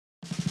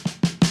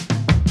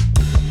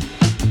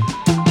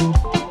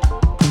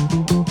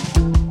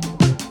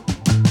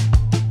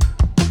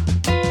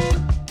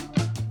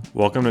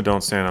Welcome to Don't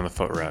Stand on the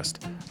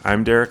Footrest.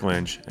 I'm Derek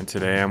Lynch, and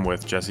today I'm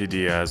with Jesse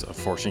Diaz of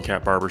Fortune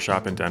Cat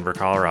Barbershop in Denver,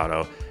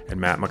 Colorado, and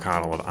Matt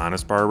McConnell of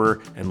Honest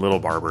Barber and Little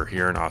Barber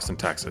here in Austin,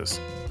 Texas.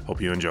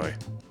 Hope you enjoy.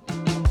 My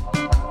name's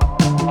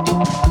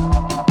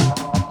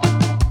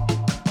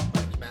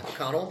Matt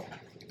McConnell.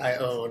 I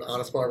own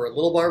Honest Barber and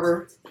Little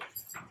Barber.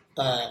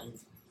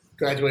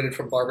 Graduated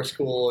from barber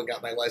school and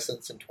got my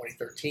license in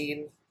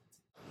 2013.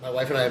 My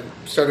wife and I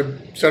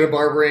started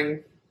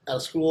barbering out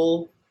of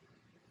school.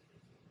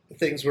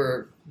 Things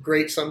were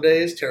great some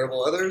days,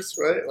 terrible others,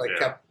 right?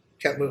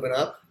 Kept moving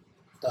up,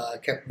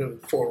 kept moving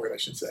forward, I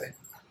should say.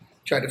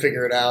 Tried to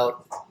figure it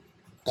out.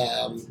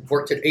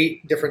 Worked at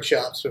 8 different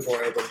shops before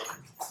I opened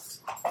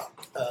mine.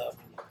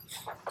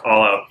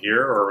 All out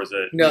here, or was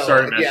it? No,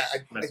 I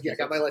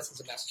got my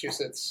license in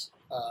Massachusetts.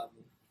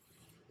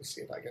 Let's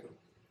see if I can.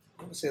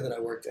 I want to say that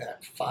I worked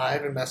at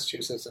 5 in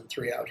Massachusetts and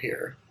 3 out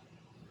here,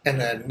 and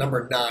then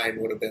number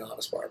 9 would have been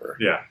Honest Barber.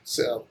 Yeah.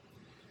 So,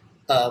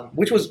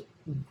 which was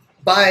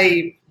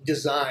by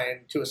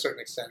design to a certain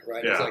extent,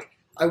 right? Yeah. It's like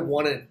I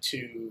wanted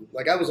to,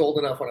 I was old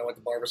enough when I went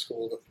to barber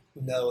school to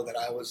know that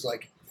I was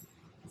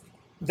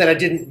that I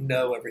didn't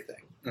know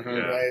everything,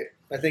 right?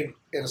 I think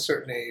at a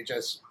certain age I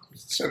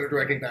started to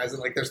recognize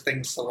that there's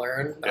things to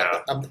learn.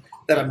 Yeah.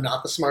 That I'm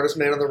not the smartest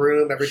man in the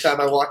room every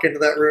time I walk into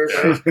that room.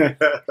 Right?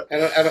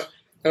 I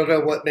don't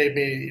know what made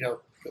me,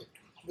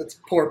 that's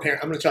poor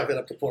parent. I'm going to chalk that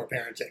up to poor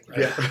parenting.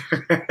 Right?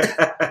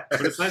 Yeah.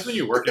 But it's nice when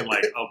you work in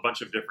a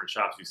bunch of different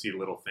shops, you see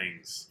little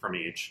things from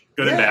each,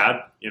 good and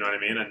bad, you know what I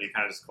mean? And you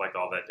kind of just collect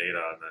all that data,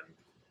 and then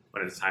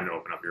when it's time to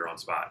open up your own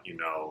spot, you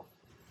know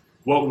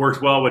what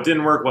worked well, what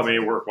didn't work, what may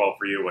work well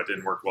for you, what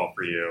didn't work well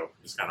for you.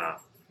 Just kind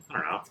of, I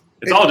don't know.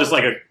 It's all just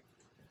it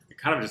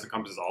kind of just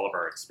encompasses all of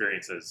our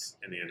experiences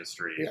in the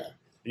industry. Yeah.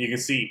 And you can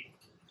see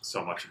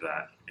so much of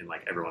that in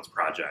everyone's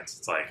projects.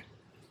 It's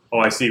oh,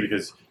 I see,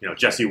 because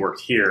Jesse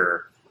worked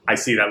here. I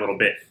see that little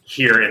bit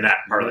here in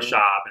that part of the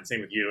shop, and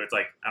same with you. It's I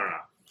don't know.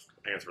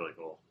 I think it's really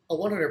cool.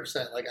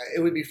 100%. It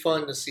would be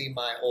fun to see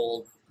my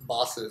old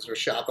bosses or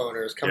shop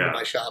owners come to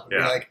my shop and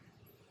be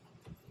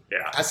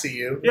yeah, I see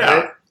you. Yeah,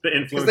 right? the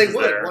influence. Because they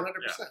would, there. 100%,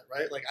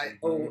 right? I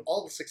owe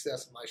all the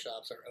success of my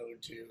shops are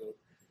owed to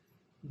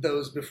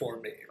those before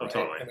me. Right? Oh,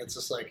 totally. And it's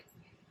just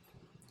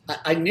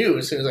I knew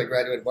as soon as I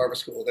graduated barber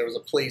school there was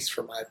a place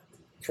for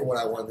what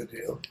I wanted to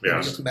do. Yeah. It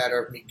was just a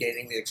matter of me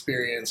gaining the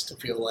experience to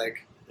feel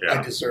I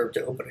deserved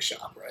to open a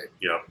shop, right?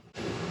 Yep.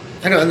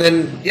 I know, and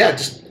then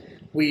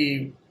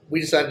we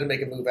decided to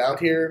make a move out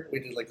here. We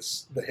did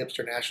the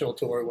Hipster National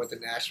Tour. Went to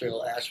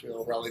Nashville,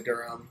 Asheville, Raleigh,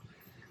 Durham,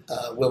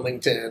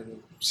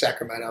 Wilmington,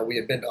 Sacramento. We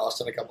had been to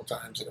Austin a couple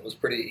times, and it was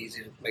pretty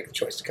easy to make the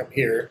choice to come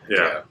here.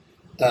 Yeah.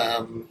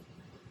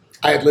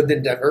 I had lived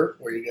in Denver,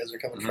 where you guys are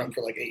coming from,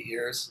 for 8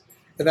 years,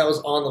 and that was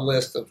on the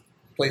list of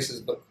places.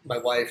 But my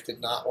wife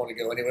did not want to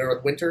go anywhere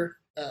with winter,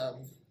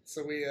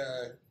 so we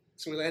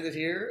landed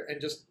here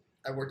and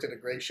I worked at a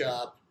great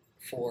shop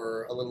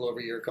for a little over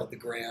a year called The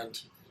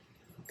Grand,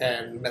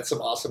 and met some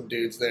awesome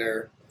dudes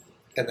there,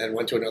 and then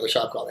went to another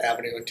shop called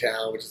Avenue in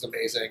town, which is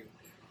amazing.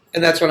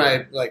 And that's when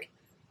I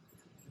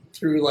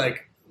through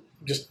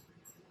just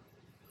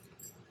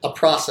a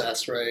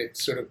process, right,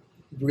 sort of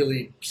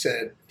really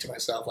said to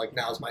myself,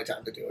 now's my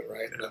time to do it,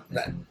 right?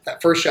 And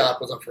that first shop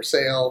was up for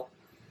sale,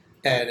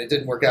 and it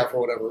didn't work out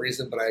for whatever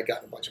reason, but I had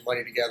gotten a bunch of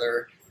money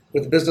together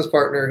with a business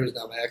partner who's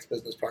now my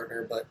ex-business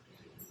partner, but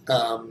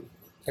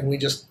and we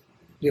just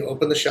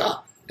opened the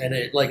shop, and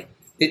it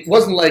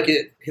wasn't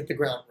it hit the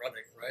ground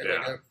running, right?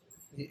 Yeah.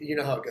 You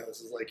know how it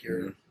goes. It's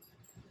your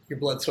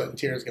blood, sweat, and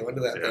tears go into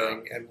that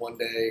thing, and one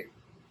day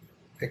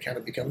it kind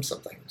of becomes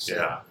something. So.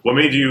 Yeah. What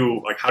made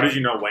you how did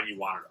you know when you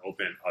wanted to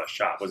open a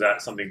shop? Was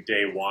that something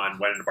day one?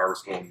 Went into barber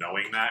school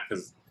knowing that?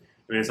 Because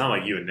it's not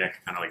like you and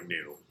Nick kind of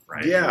knew,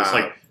 right? Yeah. It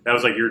was that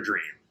was your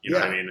dream. You know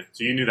what I mean?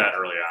 So you knew that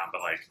early on,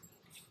 but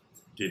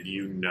did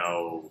you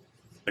know?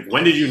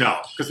 When did you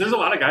know? Because there's a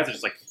lot of guys that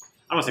just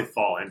I don't want to say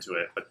fall into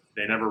it, but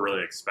they never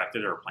really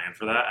expected or planned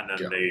for that. And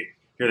then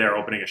they're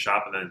opening a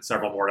shop, and then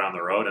several more down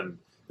the road, and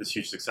this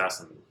huge success.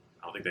 And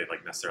I don't think they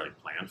necessarily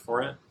planned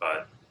for it,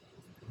 but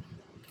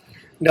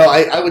no,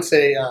 I would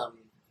say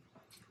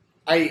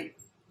I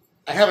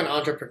have an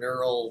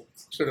entrepreneurial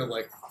sort of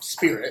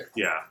spirit.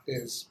 Yeah,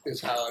 is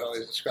how I'd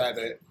always describe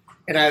it,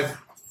 and I've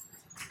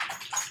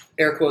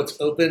air quotes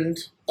opened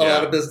a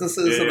lot of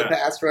businesses in the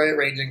past, right?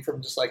 Ranging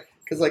from just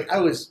because I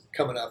was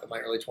coming up in my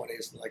early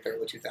 20s and the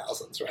early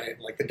 2000s, right?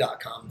 And the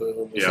 .com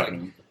boom was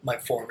my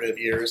formative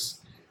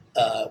years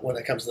when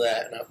it comes to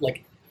that. And I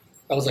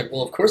was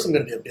well, of course I'm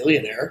going to be a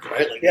billionaire,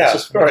 right? That's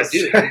just what I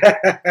do.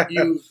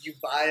 You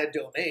buy a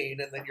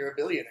domain and then you're a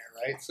billionaire,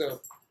 right?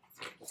 So,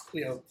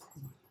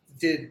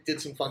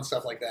 did some fun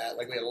stuff like that.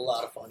 We had a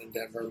lot of fun in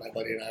Denver. My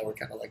buddy and I were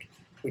kind of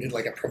we did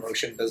a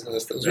promotion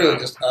business that was really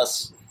just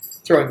us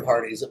throwing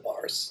parties at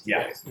bars. Yeah.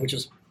 Right?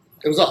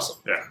 It was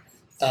awesome.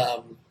 Yeah.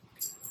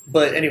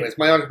 But anyways,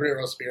 my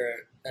entrepreneurial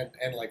spirit and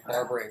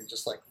barbering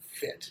just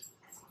fit,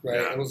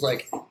 right? Yeah. It was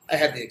I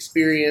had the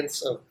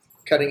experience of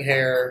cutting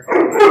hair,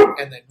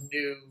 and then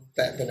knew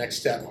that the next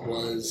step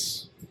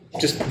was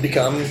just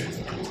become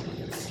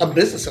a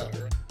business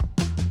owner.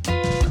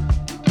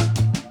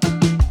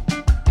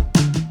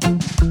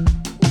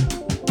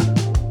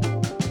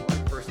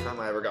 First time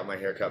I ever got my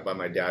hair cut by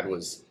my dad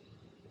was,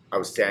 I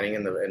was standing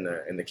in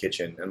the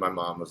kitchen, and my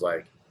mom was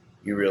like,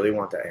 "You really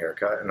want that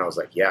haircut?" And I was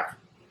like, "Yeah."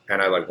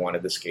 And I like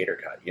wanted the skater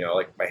cut, you know,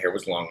 like my hair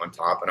was long on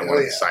top, and I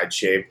wanted the side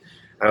shaved.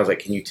 And I was like,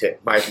 "Can you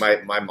take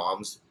my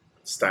mom's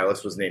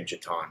stylist was named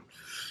Jatan,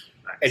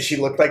 and she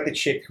looked like the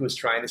chick who was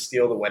trying to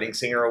steal the wedding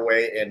singer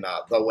away in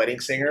The Wedding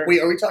Singer."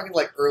 Wait, are we talking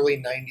like early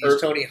 '90s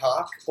Tony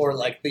Hawk, or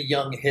like the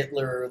young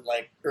Hitler,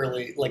 like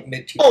early, like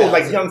mid 2000s? Oh,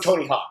 like young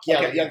Tony Hawk, yeah,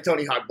 Okay. like young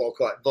Tony Hawk bowl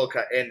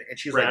cut, and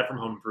she's Brad like, from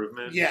Home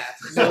Improvement. Yeah.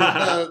 So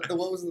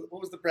what was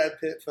the Brad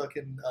Pitt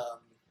fucking?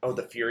 "Oh,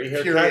 the Fury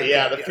haircut, Fury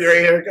yeah, haircut, the yes.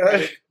 Fury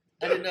haircut."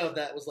 I didn't know if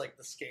that was like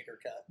the skater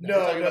cut. No,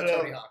 we're talking no, about no.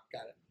 Tony Hawk.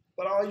 Got it.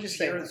 But all you just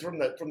hear is from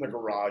the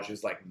garage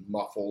is like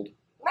muffled.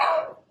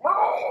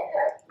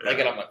 Like,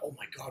 and I'm like, "Oh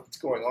my god, what's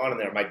going on in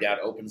there?" My dad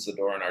opens the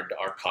door, and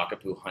our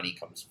cockapoo honey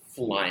comes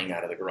flying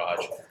out of the garage,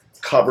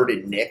 covered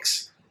in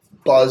nicks,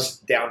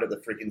 buzzed down to the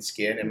freaking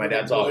skin. And my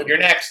dad's all, "You're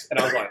next." And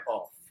I was like,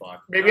 "Oh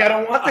fuck, maybe I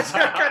don't want this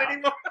haircut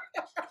anymore."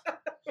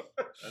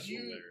 That's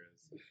hilarious.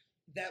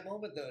 That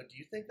moment though, do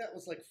you think that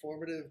was like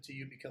formative to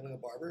you becoming a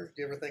barber?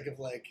 Do you ever think of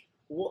like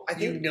Well, I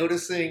you think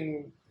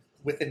noticing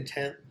with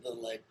intent the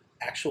like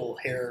actual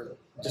hair?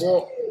 Just,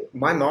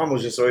 my mom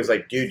was just always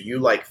like, "Dude, you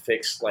like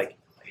fix like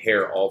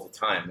hair all the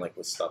time, like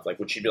with stuff." Like,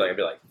 what she'd be like, I'd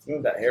be like,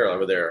 "Move that hair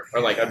over there,"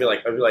 or like I'd be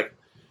like,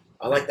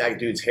 "I like that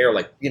dude's hair,"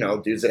 like, you know,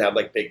 dudes that have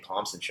like big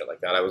pomps and shit like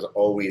that. I was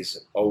always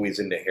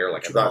into hair.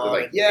 Like, I thought,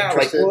 like, yeah, like,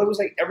 interested. well, it was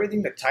like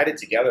everything that tied it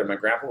together. My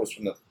grandpa was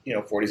from the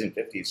 40s and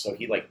 50s, so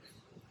he like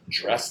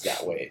dressed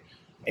that way,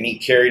 and he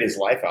carried his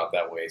life out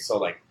that way. So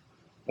like,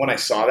 when I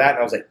saw that, and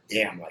I was like,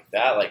 "Damn, like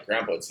that," like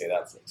grandpa would say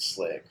that's like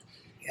slick.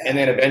 yeah. And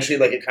then eventually,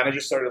 like, it kind of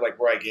just started like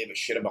where I gave a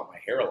shit about my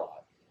hair a lot.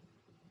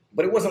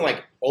 But it wasn't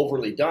like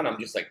overly done. I'm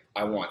just like,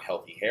 I want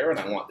healthy hair and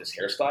I want this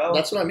hairstyle.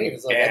 That's what I mean.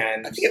 It's like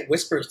And- I think it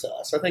whispers to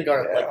us. I think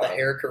our like the Yeah.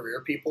 hair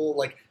career people,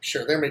 like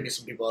sure there may be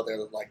some people out there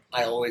that like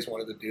I always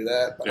wanted to do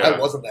that, but Yeah. I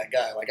wasn't that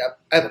guy. Like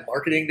I have a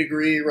marketing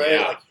degree, right?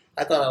 Yeah. Like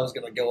I thought I was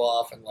gonna go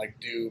off and like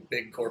do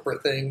big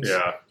corporate things.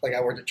 Yeah. Like I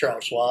worked at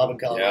Charles Schwab in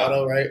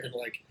Colorado, right? And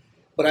like,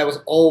 but I was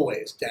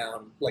always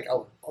down. Like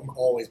I'm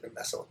always been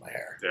messing with my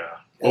hair. Yeah.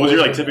 What was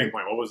your like tipping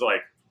point? What was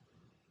like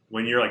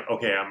when you're like,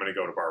 okay, I'm going to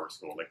go to barber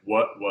school? Like,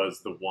 what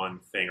was the one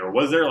thing, or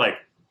was there like,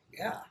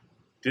 Yeah.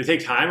 did it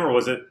take time, or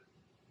was it?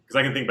 Because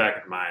I can think back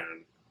at mine,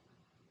 and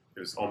it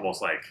was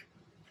almost like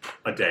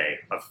a day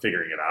of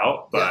figuring it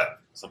out.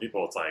 But some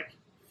people, it's like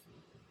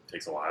it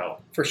takes a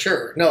while. For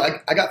sure. No,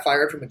 I got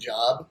fired from a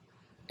job,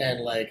 and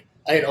like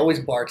I had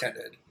always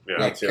bartended. Yeah.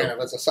 Like too. kind of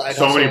as a side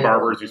So many hustle.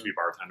 barbers used to be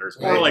bartenders,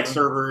 or Right. like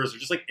servers, or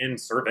just like in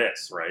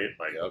service, right?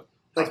 Like Yep.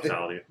 Like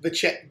hospitality.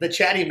 the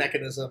chatty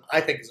mechanism,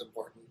 I think, is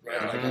important, right?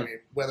 Yeah. Like, I mean,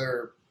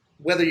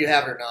 whether you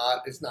have it or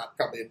not is not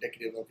probably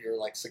indicative of your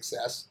like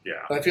success.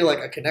 Yeah. But I feel like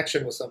a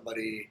connection with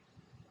somebody,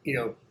 you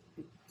know,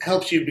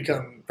 helps you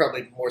become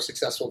probably more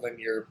successful than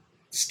your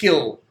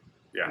skill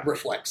Yeah.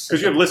 reflects.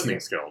 Because you have listening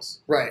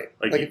skills. right?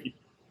 Like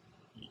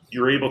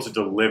you're able to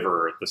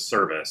deliver the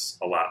service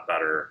a lot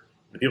better.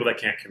 The people that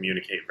can't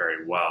communicate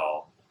very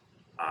well,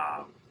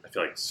 I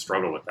feel like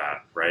struggle with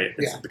that, right?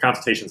 Yeah. The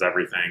consultation's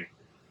everything.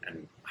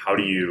 And how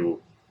do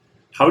you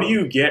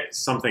get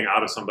something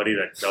out of somebody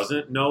that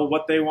doesn't know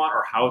what they want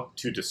or how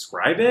to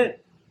describe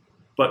it,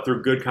 but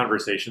through good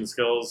conversation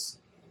skills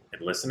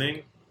and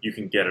listening, you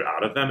can get it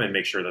out of them and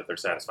make sure that they're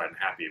satisfied and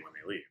happy when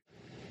they leave.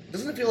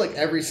 Doesn't it feel like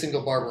every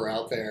single barber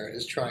out there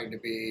is trying to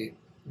be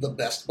the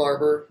best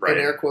barber, Right.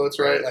 in air quotes,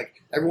 right? Right.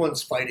 Like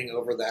everyone's fighting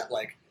over that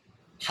like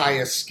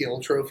highest skill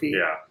trophy,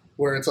 Yeah.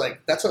 where it's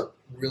like that's a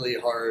really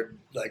hard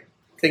like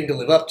thing to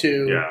live up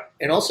to, Yeah.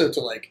 and also to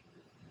like,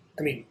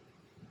 I mean,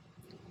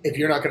 if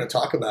you're not going to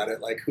talk about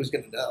it, like who's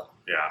going to know,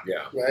 Yeah.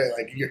 Yeah. right?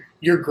 Like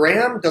your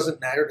gram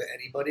doesn't matter to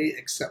anybody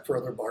except for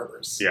other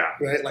barbers, Yeah.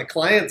 right? Like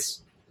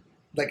clients,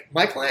 like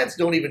my clients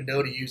don't even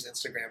know to use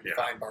Instagram to Yeah.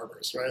 find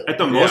barbers, right? At Like,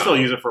 the most, Yeah.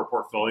 they'll use it for a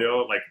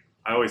portfolio. Like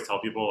I always tell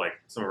people, like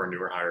some of our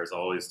newer hires, I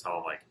always tell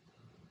them, like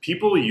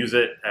people use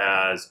it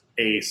as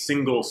a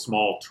single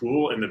small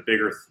tool in the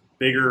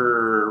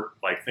bigger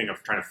like thing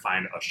of trying to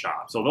find a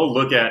shop. So they'll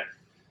look at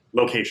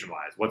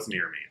location-wise, what's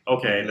near me.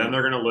 Okay, then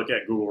they're going to look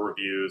at Google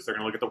reviews. They're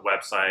going to look at the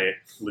website,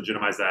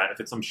 legitimize that. If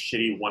it's some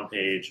shitty one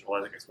page, well,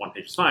 I think it's one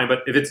page is fine.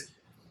 But if it's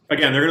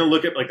again, they're going to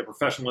look at like the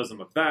professionalism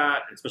of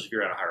that, especially if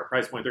you're at a higher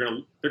price point. They're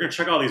going to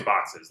check all these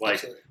boxes. Like,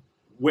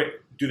 absolutely.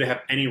 do they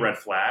have any red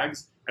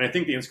flags? And I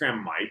think the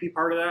Instagram might be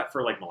part of that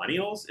for like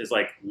millennials is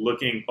like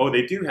looking, oh,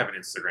 they do have an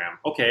Instagram.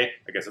 Okay,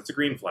 I guess that's a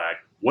green flag.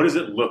 What does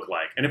it look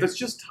like? And if it's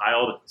just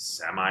tiled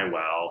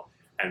semi-well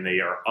and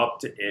they are up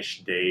to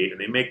ish date and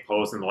they make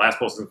posts and the last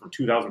post is from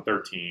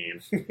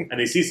 2013 and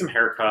they see some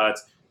haircuts,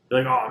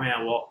 they're like, oh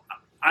man, well,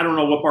 I don't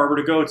know what barber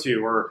to go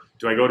to, or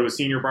do I go to a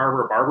senior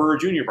barber, or a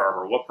junior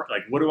barber?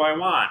 What do I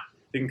want?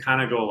 They can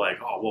kind of go like,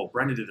 oh, well,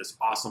 Brendan did this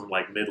awesome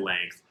like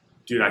mid-length.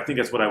 Dude, I think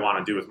that's what I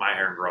want to do with my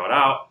hair and grow it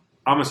out.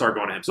 I'm going to start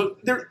going to him. So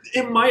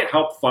it might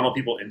help funnel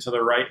people into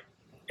the right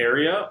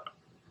area,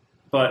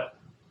 but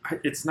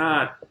it's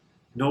not.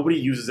 Nobody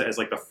uses it as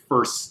like the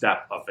first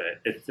step of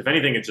it. If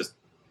anything, it just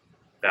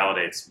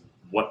validates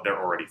what they're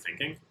already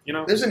thinking. You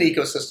know, there's an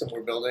ecosystem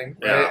we're building,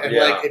 right? Yeah. And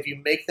Yeah. like if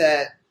you make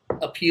that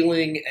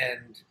appealing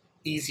and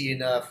easy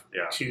enough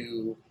Yeah.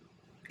 to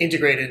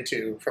integrate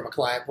into from a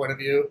client point of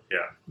view,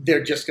 Yeah.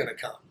 they're just going to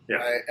come, Yeah.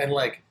 right? And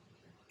like,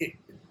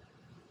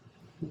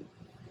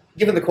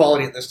 given the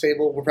quality of this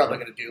table, we're probably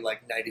going to do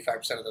like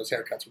 95% of those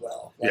haircuts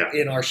well, like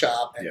in our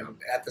shop and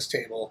at this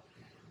table.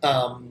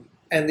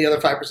 And the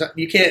other 5%,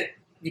 you can't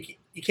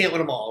win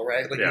them all,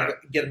 right? Like you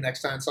get them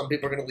next time. Some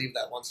people are going to leave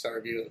that 1-star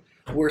review,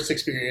 worst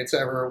experience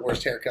ever,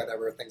 worst haircut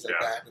ever, things like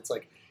that. And it's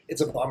like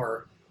it's a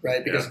bummer,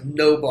 right? Because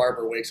no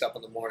barber wakes up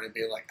in the morning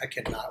being like, I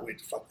cannot wait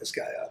to fuck this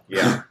guy up.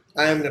 Yeah.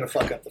 I am going to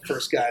fuck up the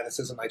first guy that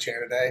sits in my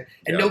chair today.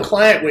 And no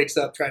client wakes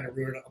up trying to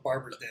ruin a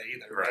barber's day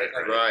either, right?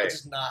 Like, it's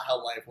just not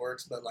how life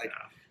works. But like,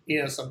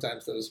 you know,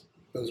 sometimes those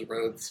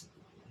roads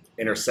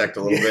intersect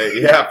a little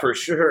bit. Yeah, for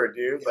sure,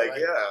 dude. Like,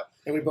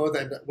 and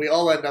we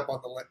all end up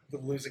on the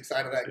losing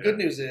side of that. Yeah. Good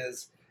news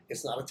is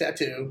it's not a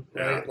tattoo,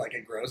 right? Yeah. Like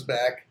it grows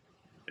back.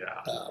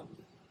 Yeah.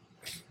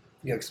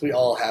 You know, because we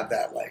all have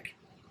that like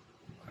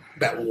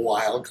that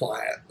wild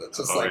client that's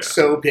just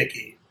so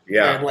picky.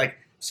 Yeah. And like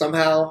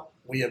somehow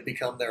we have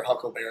become their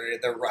huckleberry,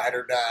 their ride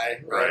or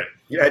die, right?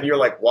 Yeah, and you're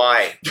like,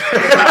 why?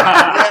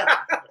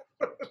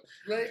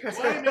 Right?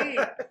 Why me?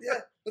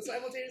 Yeah. But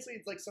simultaneously,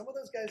 it's like some of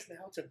those guys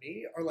now to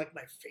me are like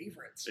my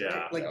favorites. Right?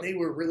 Yeah. Like they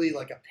were really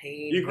like a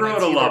pain. You when I grow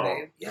to see their love them.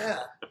 name. Yeah.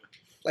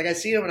 Like I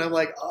see them and I'm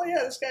like, oh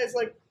yeah, this guy's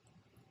like,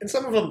 and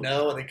some of them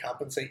know and they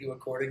compensate you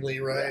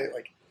accordingly, right?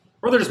 Like,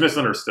 or they're just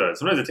misunderstood.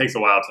 Sometimes it takes a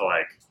while to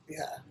like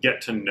yeah,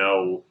 get to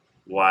know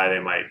why they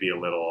might be a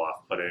little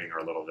off-putting or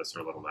a little this or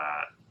a little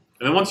that.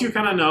 And then once you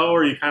kind of know,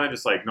 or you kind of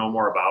just like know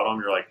more about them,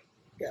 you're like,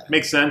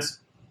 makes sense,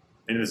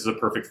 and this is a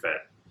perfect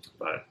fit.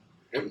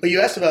 But you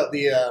asked about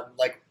the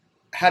like,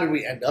 how did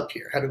we end up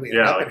here? How did we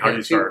end up like, in how here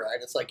did you too? start? Right?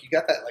 It's like you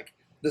got that like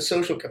the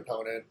social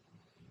component,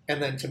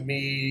 and then to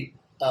me,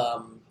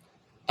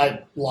 I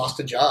lost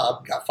a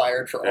job, got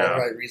fired for all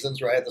the right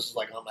reasons. Right? This was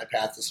like on my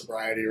path to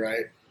sobriety.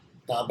 Right?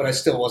 But I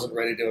still wasn't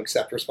ready to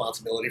accept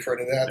responsibility for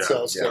any of that. So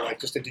I was still like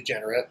just a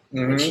degenerate,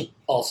 which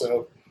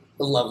also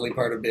the lovely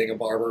part of being a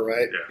barber,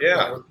 right?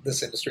 Yeah.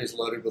 This industry is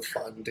loaded with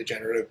fun,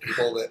 degenerative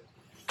people that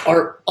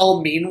are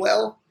all mean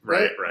well,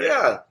 right?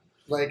 Yeah.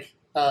 Like,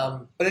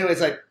 but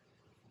anyways, like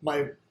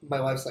my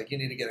wife's like, you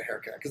need to get a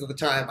haircut because at the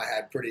time I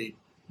had pretty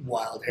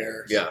wild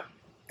hair. Yeah.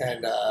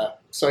 And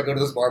so I go to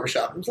this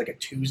barbershop. It was like a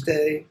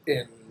Tuesday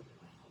in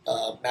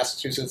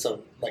Massachusetts,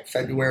 on like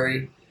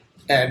February.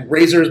 And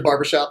Razor's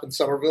barbershop in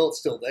Somerville, it's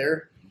still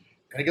there.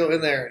 And I go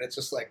in there and it's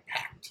just like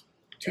packed.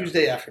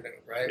 Tuesday afternoon,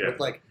 right? With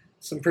like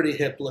some pretty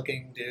hip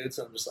looking dudes.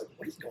 And I'm just like,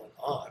 what is going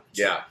on?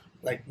 Yeah.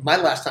 Like my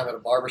last time at a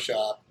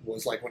barbershop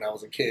was like when I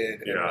was a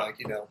kid. And like,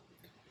 you know,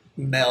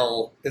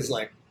 Mel is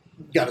like,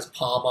 got his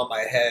palm on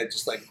my head,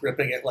 just like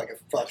gripping it like a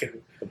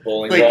fucking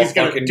bowling like ball. He's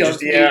gonna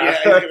dunk me. Yeah,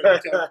 he's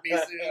gonna dunk me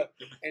soon.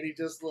 And he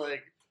just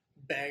like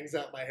bangs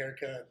out my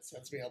haircut and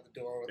sends me out the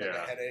door with like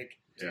a headache.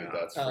 Dude,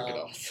 that's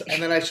freaking awesome.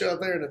 And then I show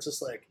up there and it's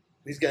just like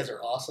these guys are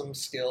awesome,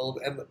 skilled,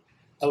 and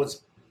I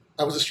was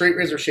a straight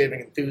razor shaving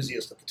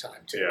enthusiast at the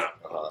time too. Yeah.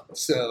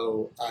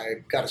 So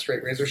I got a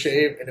straight razor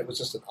shave and it was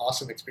just an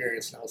awesome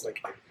experience. And I was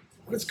like,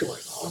 what is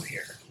going on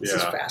here? This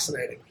is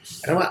fascinating.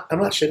 And I'm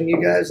not shitting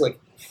you guys. Like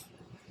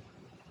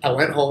I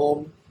went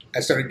home,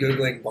 I started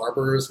Googling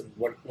barbers and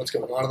what's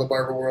going on in the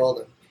barber world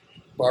and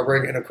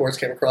barbering, and of course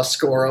came across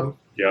Scorum.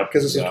 Yeah.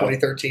 Because this is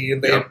 2013.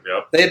 They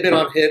had been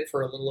on hit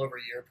for a little over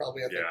a year,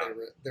 probably. I think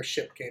their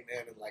ship came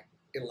in like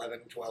 11,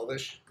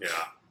 12-ish. Yeah.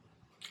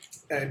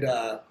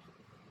 And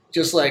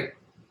just like,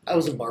 I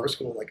was in barber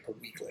school like a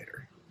week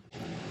later.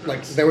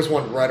 Like, there was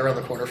one right around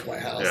the corner from my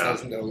house. That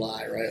was no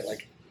lie, right?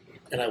 Like,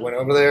 and I went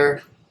over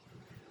there,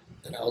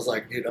 and I was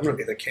like, dude, I'm going to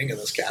be the king of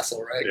this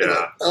castle, right?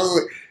 Yeah. I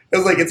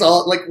was like, it's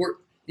all, like,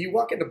 you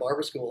walk into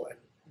barber school, and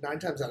 9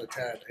 times out of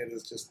 10, it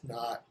is just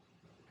not,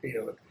 you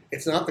know,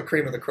 it's not the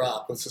cream of the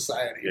crop of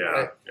society,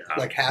 right? Yeah.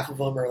 Like, half of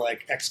them are,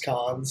 like,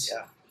 ex-cons.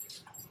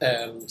 Yeah.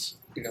 And,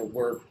 you know,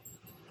 we're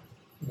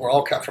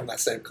all cut from that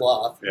same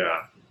cloth.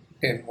 Yeah.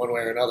 In one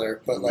way or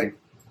another. But, like,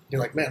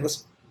 you're like, man,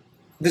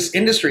 this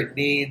industry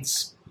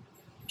needs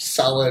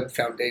solid,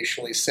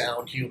 foundationally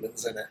sound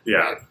humans in it. Yeah,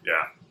 right?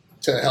 yeah.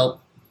 To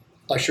help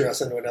usher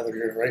us into another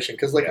generation.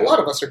 Because, like, a lot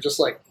of us are just,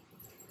 like,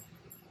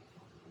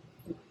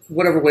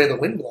 whatever way the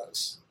wind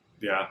blows.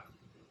 Yeah.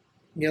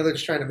 You know, they're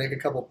just trying to make a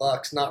couple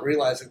bucks, not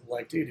realizing,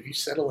 like, dude, if you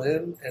settle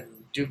in and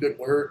do good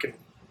work and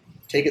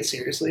take it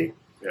seriously,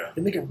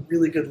 you make a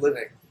really good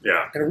living.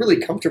 Yeah. And a really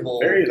comfortable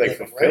very, like,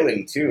 living, fulfilling,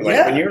 right? too.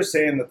 Like, when you were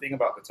saying the thing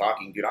about the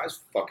talking, dude, I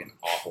was fucking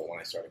awful when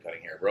I started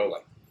cutting hair, bro.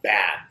 Like,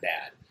 bad.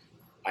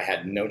 I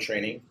had no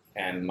training,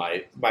 and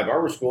my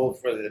barber school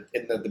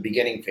in the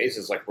beginning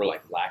phases, like, we're,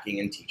 like, lacking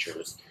in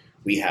teachers.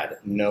 We had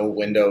no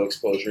window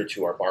exposure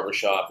to our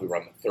barbershop. We were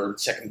on the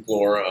second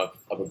floor of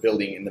a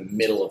building in the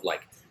middle of,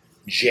 like,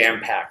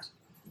 jam-packed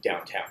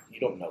downtown. You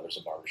don't know there's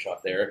a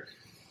barbershop there.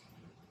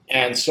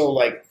 And so,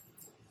 like,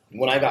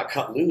 when I got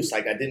cut loose,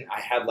 like I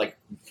had like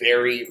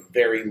very,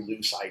 very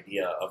loose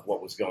idea of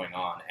what was going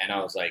on. And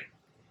I was like,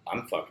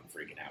 I'm fucking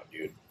freaking out,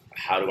 dude.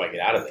 How do I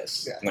get out of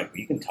this? Yeah. I'm like,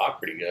 you can talk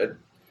pretty good.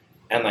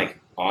 And like,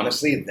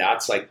 honestly,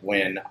 that's like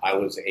when I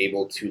was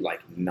able to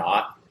like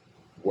not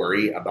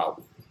worry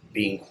about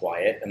being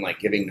quiet and like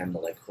giving them the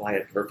like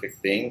quiet, perfect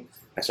thing.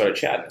 I started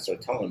chatting. I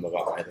started telling them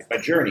about my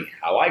journey,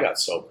 how I got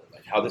sober,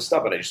 like how this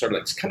stuff. And I just started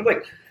like, it's kind of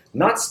like,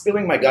 not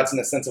spilling my guts in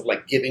the sense of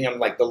like giving them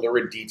like the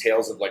lurid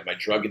details of like my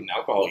drug and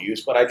alcohol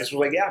use, but I just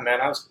was like, yeah,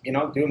 man, I was,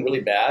 doing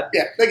really bad.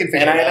 Yeah, they can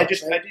figure it out.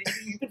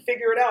 You can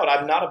figure it out.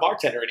 I'm not a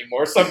bartender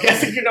anymore, so I'm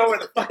guessing you know where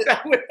the fuck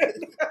that went.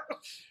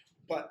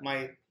 But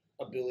my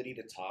ability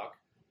to talk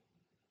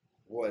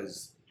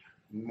was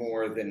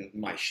more than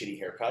my shitty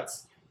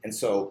haircuts. And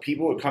so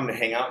people would come to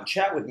hang out and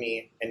chat with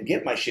me and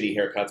get my shitty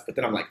haircuts, but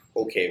then I'm like,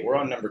 okay, we're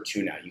on number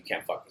 2 now. You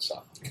can't fuck this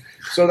up.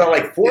 So that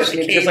like forced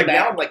me because like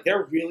now I'm like,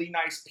 they're really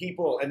nice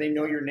people and they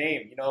know your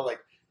name, like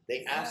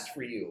they asked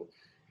for you.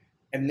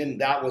 And then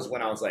that was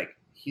when I was like,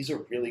 he's a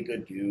really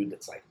good dude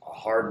that's like a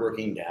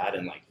hardworking dad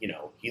and like,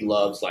 he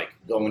loves like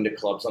going to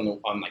clubs on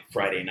like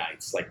Friday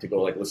nights, like to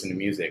go like listen to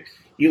music.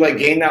 You like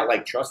gain that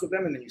like trust with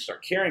them and then you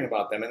start caring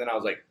about them. And then I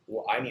was like,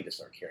 well, I need to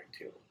start caring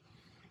too.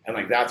 And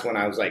like that's when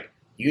I was like,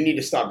 you need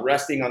to stop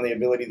resting on the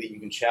ability that you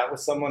can chat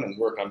with someone and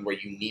work on where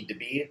you need to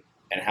be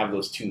and have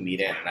those two meet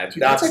in. And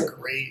that's a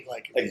great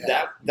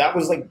that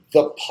was like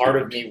the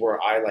part of me where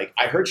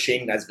I heard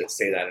Shane Nesbitt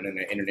say that in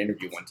an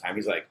interview one time.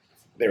 He's like,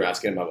 they were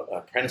asking him about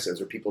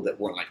apprentices or people that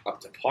weren't like up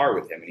to par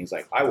with him, and he's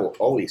like, I will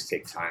always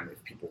take time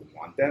if people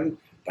want them,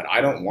 but I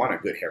don't want a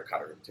good hair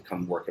cutter to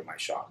come work at my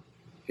shop.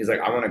 He's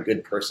like, I want a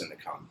good person to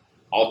come.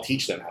 I'll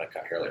teach them how to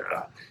cut hair like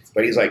that.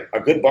 But he's like, a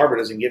good barber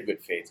doesn't give good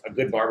fades. A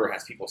good barber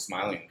has people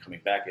smiling and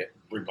coming back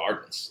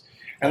regardless.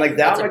 And like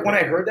that, like when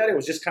I heard that, it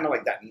was just kind of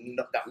like that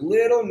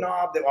little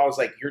knob that I was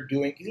like, you're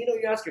doing, because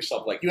you ask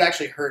yourself like, you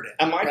actually heard it.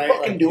 Am I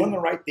fucking doing the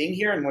right thing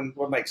here? And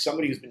when like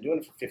somebody who's been doing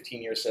it for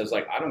 15 years says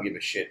like, I don't give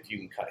a shit if you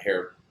can cut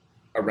hair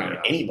around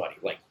anybody.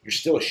 Like you're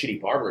still a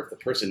shitty barber if the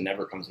person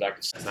never comes back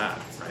to say that,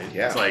 right?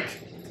 Yeah. It's like,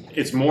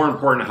 it's more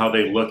important how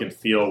they look and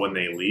feel when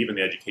they leave and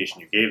the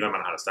education you gave them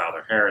on how to style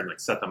their hair and like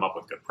set them up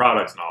with good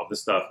products and all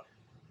this stuff.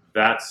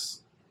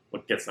 That's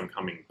what gets them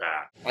coming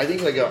back. I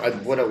think like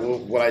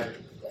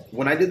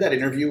when I did that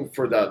interview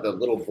for the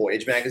little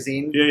Voyage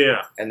magazine,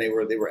 and they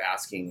were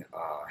asking,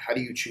 how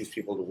do you choose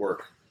people to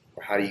work,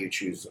 or how do you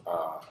choose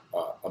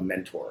a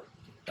mentor?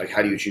 Like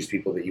how do you choose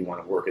people that you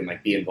want to work and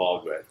like be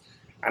involved with?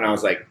 And I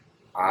was like,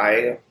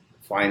 I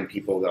find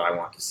people that I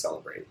want to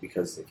celebrate,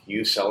 because if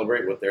you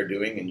celebrate what they're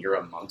doing and you're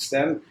amongst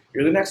them,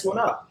 you're the next one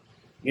up.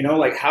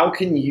 Like how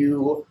can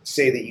you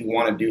say that you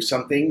want to do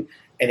something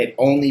and it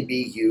only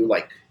be you?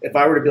 Like, if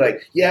I were to be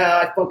like, yeah,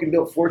 I fucking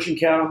built Fortune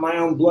Count on my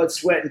own blood,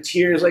 sweat, and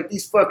tears, like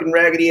these fucking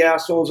raggedy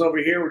assholes over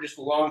here were just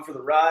along for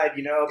the ride,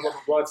 blah, blah,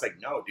 blah. It's like,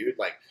 no, dude.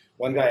 Like,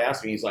 one guy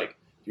asked me, he's like,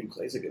 dude,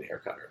 Clay's a good hair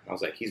cutter. And I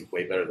was like, he's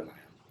way better than I am.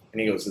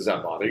 And he goes, does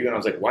that bother you? And I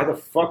was like, why the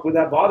fuck would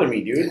that bother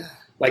me, dude? Yeah.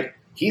 Like,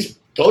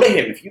 go to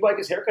him. If you like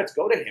his haircuts,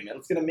 go to him.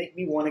 It's going to make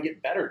me want to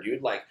get better,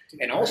 dude. Like,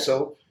 and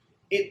also,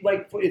 it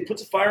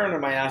puts a fire under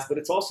my ass, but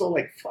it's also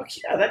like, fuck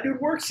yeah, that dude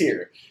works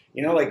here.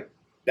 Like,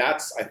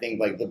 that's, I think,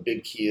 like the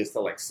big key is to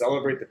like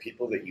celebrate the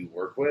people that you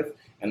work with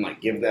and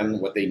like give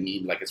them what they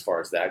need, like as far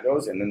as that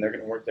goes, and then they're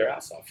gonna work their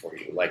ass off for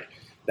you. Like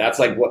that's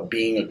like what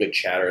being a good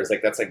chatter is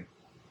like. That's like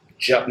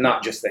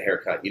not just the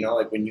haircut,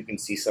 like when you can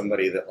see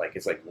somebody that like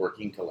is like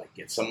working to like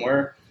get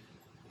somewhere,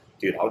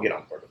 dude, I'll get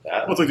on board with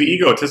that. Well, it's like the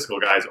egotistical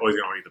guy is always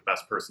gonna be the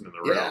best person in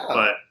the room,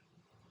 but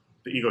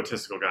the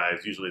egotistical guy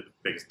is usually the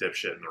biggest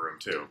dipshit in the room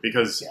too,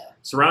 because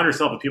surround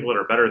yourself with people that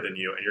are better than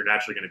you and you're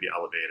naturally going to be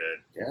elevated.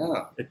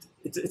 Yeah.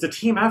 It's a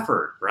team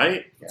effort,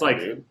 right? Yeah, it's like,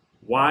 dude.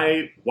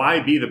 Why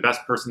be the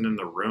best person in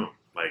the room?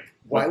 Like,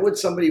 why would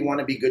somebody want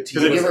to be good to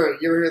you? You ever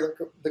hear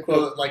the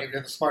quote, like, if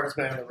you're the smartest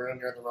man in the room,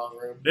 you're in the wrong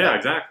room? Yeah,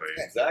 exactly.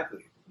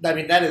 Exactly. I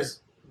mean, that is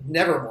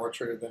never more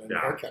true than in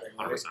haircutting.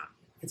 Right? 100%.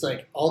 It's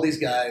like all these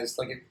guys,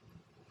 like,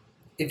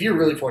 if you're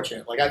really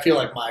fortunate, like, I feel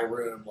like my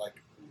room,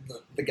 like,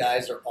 the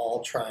guys are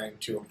all trying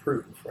to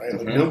improve, right?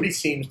 Like nobody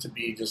seems to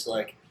be just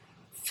like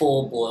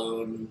full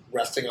blown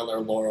resting on their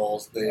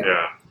laurels. They've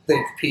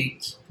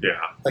peaked. Yeah.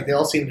 Like they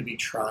all seem to be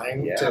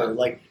trying to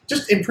like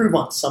just improve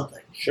on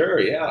something.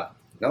 Sure. Yeah.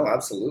 No,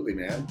 absolutely,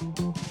 man.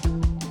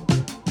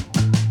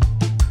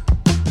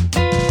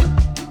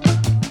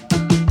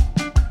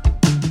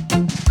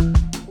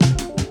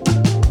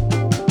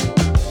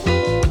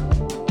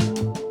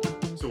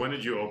 So when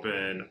did you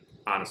open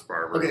Honest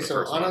Barber? Okay,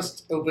 so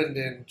Honest opened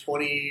in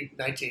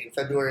 2019,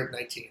 February of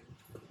 19.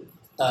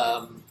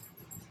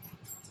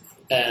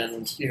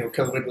 And,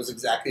 COVID was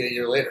exactly a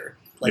year later.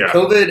 Like,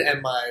 COVID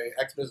and my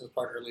ex-business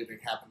partner leaving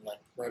happened, like,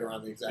 right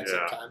around the exact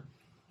same time.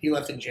 He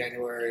left in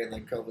January, and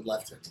then COVID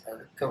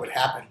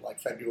happened, like,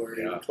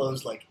 February. Yeah. We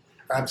closed,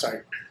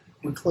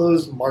 we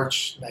closed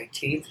March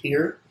 19th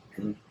here.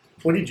 Mm-hmm.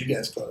 When did you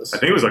guys close? I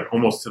think it was, like,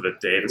 almost to the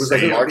day. It was,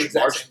 like, March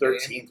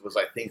 13th was,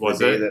 I think, the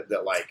day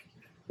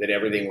that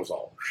everything was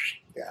all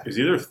It was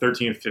either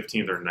 13th,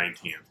 15th, or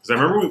 19th. Because I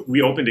remember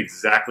we opened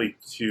exactly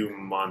 2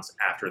 months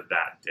after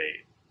that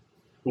date.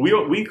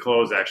 We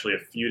closed actually a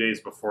few days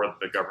before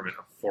the government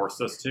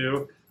forced us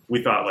to.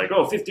 We thought like,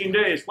 15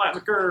 days, flatten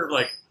the curve,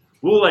 like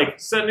we'll like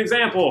set an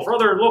example for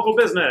other local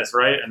business,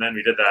 right? And then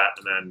we did that,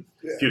 and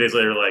then a few days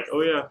later, like,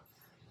 oh yeah,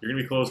 you're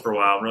gonna be closed for a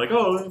while. And we're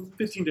like,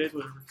 15 days,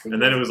 whatever.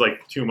 And then it was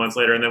like 2 months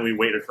later, and then we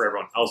waited for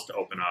everyone else to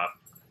open up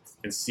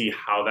and see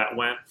how that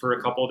went for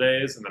a couple of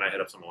days. And then I hit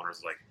up some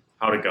owners like,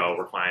 how'd it go?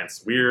 Were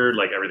clients weird?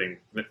 Like everything.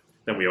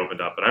 Then we opened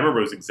up, but I remember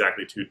it was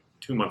exactly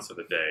two months to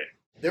the day.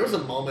 There was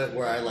a moment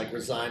where I like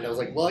resigned. I was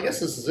like, well, I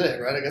guess this is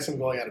it, right? I guess I'm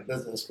going out of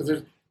business because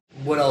there's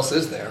what else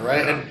is there,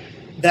 right? Yeah.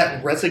 And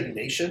that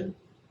resignation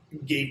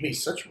gave me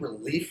such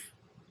relief.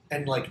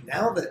 And like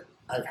now that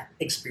I've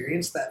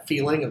experienced that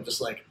feeling of just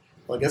like,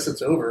 well, I guess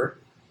it's over.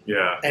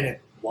 Yeah. And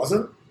it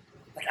wasn't.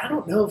 Like I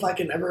don't know if I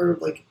can ever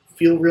like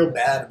feel real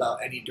bad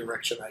about any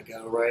direction I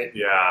go, right?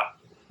 Yeah.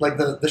 Like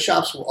the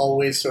shops will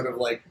always sort of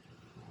like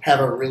have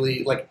a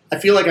really like I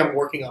feel like I'm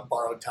working on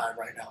borrowed time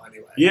right now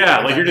anyway. Yeah,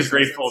 like you're just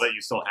grateful that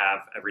you still have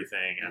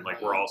everything and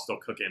like we're all still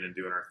cooking and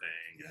doing our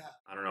thing. Yeah.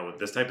 I don't know, with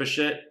this type of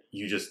shit,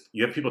 you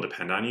have people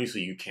depend on you, so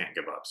you can't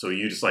give up. So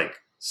you just like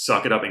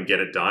suck it up and get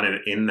it done.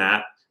 And in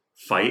that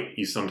fight,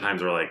 you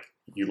sometimes are like,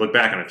 you look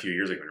back on a few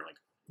years ago and you're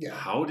like,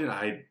 how did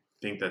I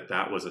think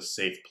that was a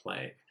safe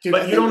play? Dude,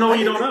 but you don't know what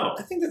you don't know.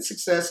 I think that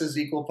success is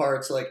equal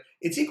parts like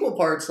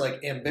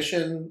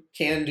ambition,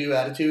 can-do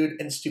attitude,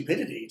 and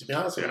stupidity. To be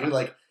honest with you,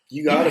 like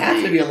you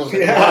have to be a little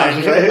bit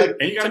blind, right? Like,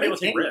 and you got to be able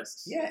to take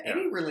risks.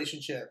 Any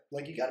relationship,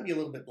 like you got to be a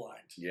little bit blind.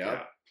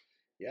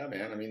 Yeah,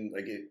 man. I mean,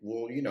 like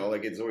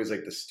like it's always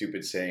like the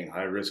stupid saying,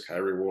 high risk, high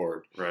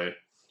reward. Right.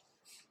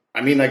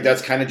 I mean, like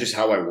that's kind of just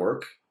how I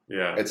work.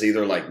 Yeah. It's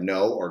either like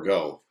no or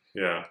go.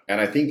 Yeah.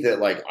 And I think that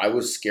like I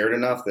was scared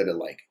enough that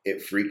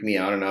it freaked me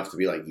out enough to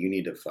be like, you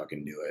need to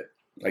fucking do it.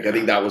 Like I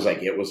think that was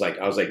like,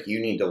 I was like, you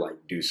need to like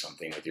do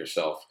something with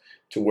yourself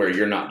to where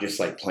you're not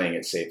just like playing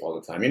it safe all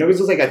the time. It's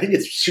just like, I think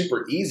it's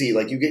super easy.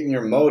 Like you get in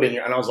your mode and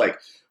I was like,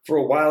 for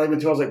a while, even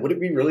too, I was like, would it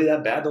be really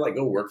that bad to like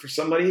go work for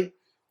somebody?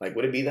 Like,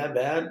 would it be that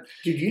bad?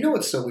 Dude, you know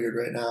what's so weird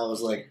right now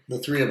is like the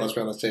three of us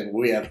around this table,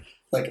 we have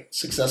like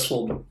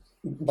successful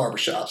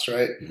barbershops,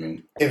 right? Mm-hmm.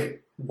 If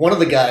one of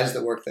the guys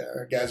that work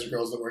there, guys or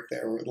girls that work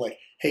there were like,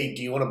 hey,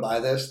 do you want to buy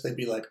this? They'd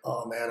be like,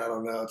 oh man, I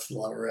don't know. It's a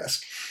lot of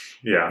risk.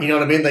 Yeah. You know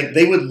what I mean? Like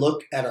they would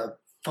look at a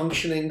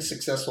functioning,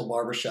 successful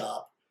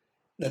barbershop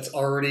that's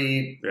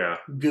already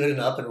good and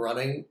up and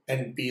running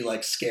and be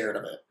like scared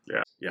of it.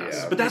 Yeah.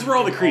 Yes. But that's where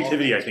all the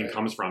creativity I think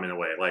comes from in a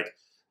way. Like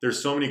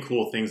there's so many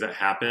cool things that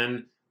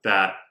happen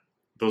that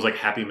those like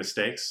happy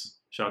mistakes,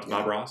 shout out to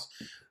Bob Ross.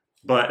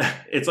 But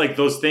it's like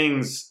those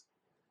things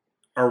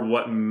are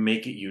what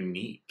make it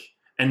unique.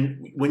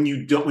 And when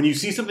you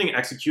see something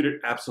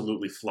executed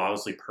absolutely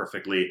flawlessly,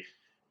 perfectly,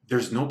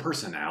 there's no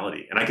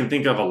personality. And I can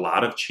think of a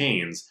lot of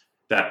chains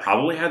that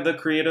probably had the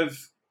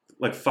creative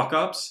like fuck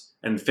ups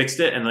and fixed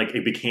it, and like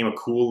it became a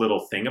cool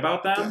little thing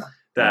about them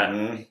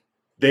that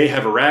they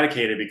have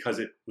eradicated because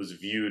it was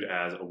viewed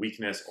as a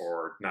weakness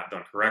or not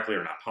done correctly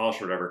or not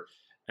polished or whatever.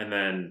 And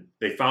then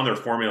they found their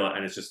formula,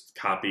 and it's just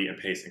copy and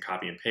paste and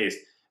copy and paste.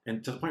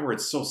 And to the point where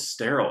it's so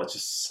sterile, it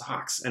just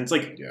sucks. And it's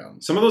like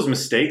some of those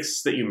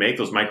mistakes that you make,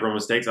 those micro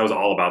mistakes, I was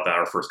all about that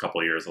our first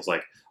couple of years. I was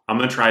like, I'm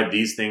going to try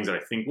these things that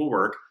I think will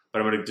work,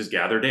 but I'm going to just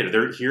gather data.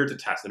 They're here to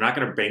test. They're not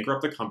going to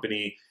bankrupt the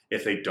company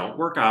if they don't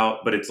work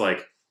out. But it's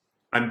like,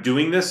 I'm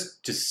doing this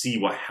to see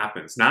what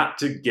happens, not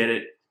to get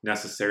it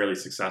necessarily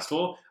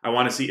successful. I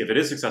want to see if it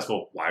is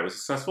successful, why it was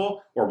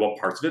successful, or what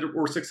parts of it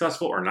were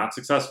successful or not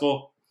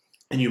successful.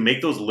 And you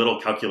make those little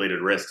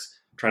calculated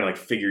risks trying to like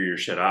figure your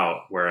shit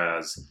out.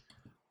 Whereas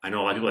I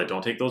know a lot of people that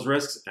don't take those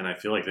risks, and I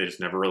feel like they just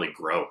never really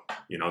grow.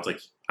 It's like,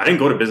 I didn't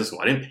go to business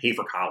school. I didn't pay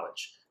for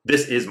college.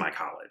 This is my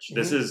college.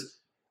 Mm-hmm.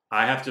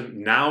 I have to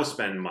now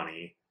spend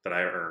money that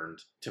I earned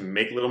to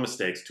make little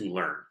mistakes to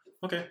learn.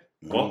 Okay.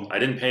 Well, I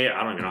didn't pay,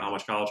 I don't even know how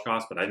much college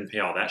costs, but I didn't pay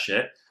all that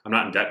shit. I'm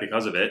not in debt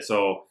because of it.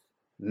 So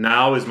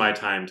now is my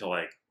time to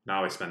like,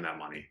 now I spend that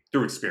money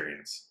through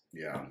experience.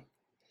 Yeah.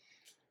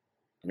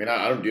 I mean,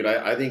 I don't, dude,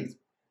 I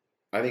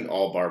think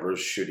all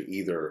barbers should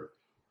either,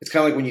 it's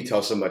kind of like when you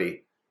tell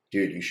somebody,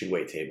 dude, you should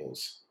wait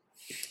tables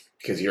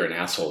because you're an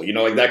asshole,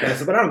 like that kind of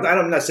stuff. But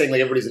I'm not saying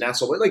like everybody's an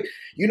asshole, but like,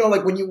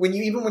 like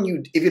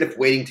even if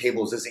waiting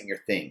tables isn't your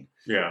thing,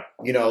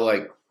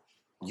 like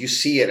you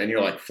see it and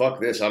you're like, fuck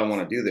this, I don't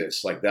want to do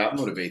this. Like that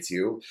motivates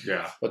you.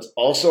 Yeah. But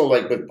also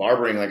like with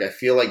barbering, like I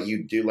feel like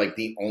you do like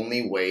the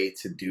only way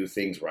to do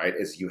things right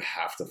is you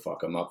have to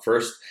fuck them up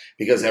first,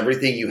 because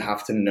everything you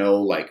have to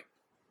know, like,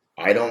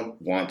 I don't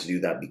want to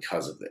do that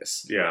because of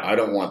this. Yeah. I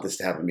don't want this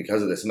to happen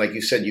because of this. And like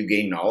you said, you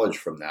gain knowledge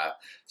from that.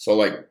 So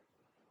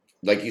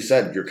like you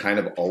said, you're kind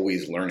of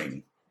always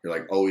learning. You're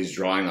like always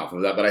drawing off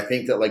of that. But I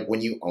think that like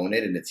when you own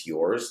it and it's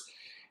yours,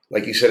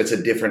 like you said, it's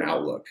a different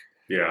outlook.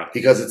 Yeah.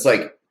 Because it's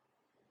like,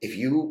 if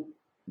you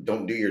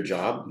don't do your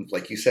job,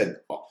 like you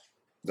said,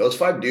 those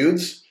 5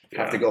 dudes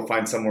have to go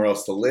find somewhere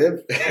else to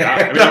live. Yeah.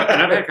 I mean,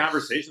 and I've had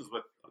conversations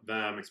with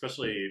them,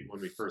 especially when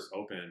we first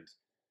opened,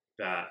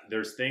 that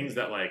there's things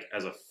that like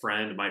as a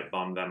friend might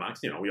bum them out.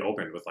 You know, we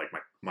opened with like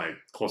my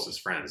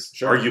closest friends,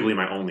 Sure. arguably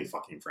my only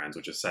fucking friends,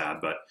 which is sad,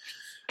 but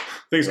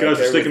thanks Right guys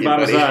for there with sticking you, by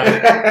my buddy.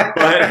 side.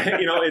 But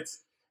you know,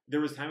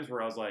 there was times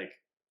where I was like,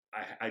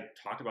 I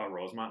talked about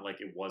Rosemont like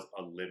it was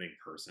a living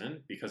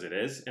person because it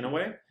is in a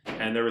way.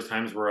 And there was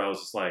times where I was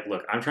just like,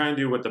 look, I'm trying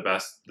to do what the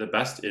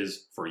best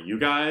is for you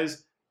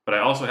guys, but I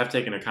also have to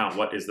take into account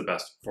what is the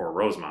best for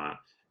Rosemont.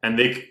 And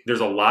there's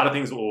a lot of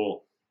things that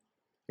will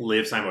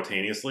live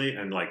simultaneously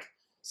and like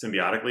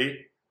symbiotically,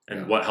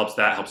 and what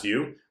helps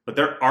you. But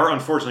there are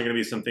unfortunately going to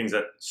be some things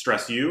that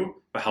stress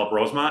you but help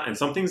Rosemont, and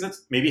some things that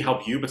maybe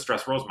help you but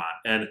stress Rosemont.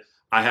 And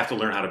I have to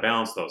learn how to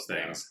balance those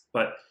things.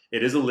 Yeah. But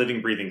it is a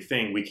living, breathing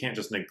thing. We can't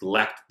just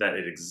neglect that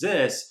it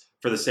exists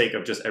for the sake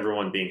of just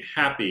everyone being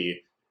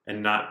happy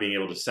and not being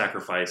able to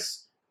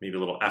sacrifice maybe a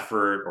little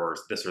effort or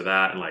this or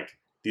that. And like,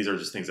 these are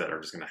just things that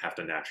are just going to have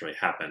to naturally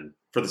happen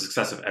for the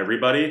success of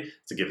everybody.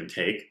 It's a give and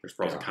take. There's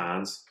pros and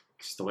cons.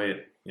 It's just the way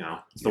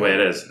it's the way it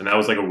is. And that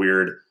was like a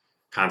weird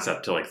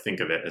concept to like think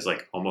of it as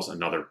like almost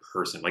another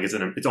person. Like it's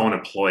its own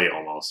employee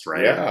almost,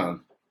 right? Yeah.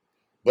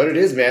 But it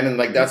is, man, and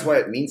like that's why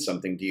it means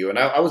something to you. And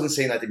I wasn't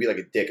saying that to be like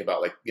a dick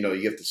about like, you know,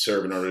 you have to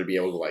serve in order to be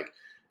able to like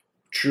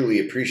truly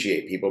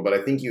appreciate people. But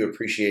I think you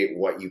appreciate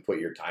what you put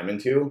your time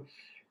into.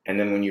 And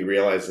then when you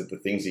realize that the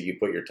things that you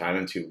put your time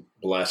into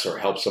bless or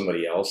help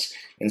somebody else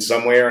in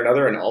some way or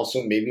another, and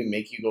also maybe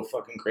make you go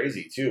fucking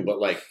crazy too. But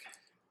like,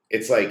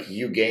 it's like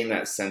you gain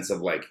that sense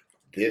of like,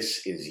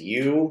 this is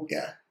you.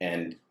 Yeah.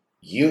 And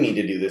you need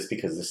to do this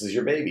because this is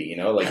your baby, you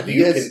know? Like have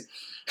you guys,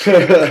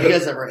 can. have you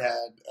guys ever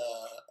had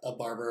a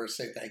barber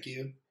say thank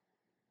you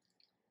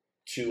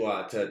to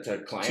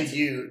clients?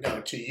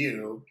 To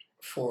you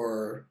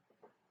for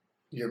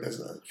your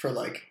business, for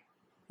like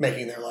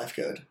making their life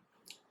good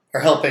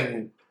or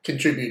helping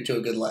contribute to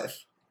a good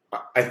life?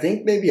 I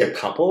think maybe a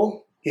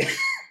couple. Yeah.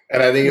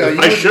 And I think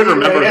I should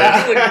remember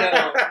that. You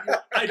would know.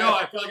 I know.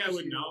 I feel like I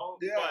would know.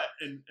 Yeah.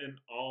 But in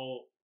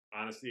all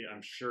honesty,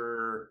 I'm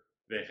sure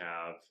they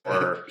have.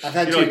 Or I've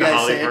had you know, two like the guys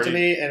holiday say it party. to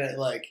me, and it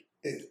like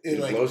it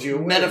like blows you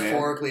away,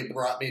 metaphorically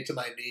brought me to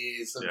my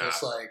knees. I'm Yeah.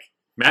 just like,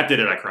 Matt did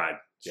it. I cried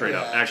straight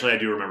up. Yeah. Actually, I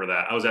do remember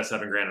that. I was at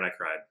 $7,000 and I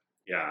cried.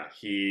 Yeah,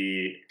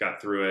 he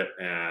got through it,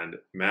 and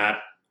Matt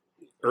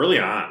early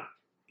on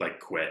like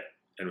quit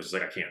and was just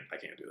like, I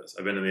can't do this.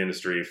 I've been in the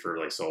industry for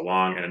like so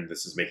long, and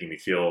this is making me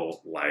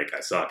feel like I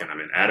suck and I'm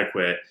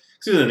inadequate.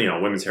 Because he was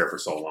in women's hair for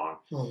so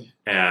long,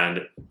 and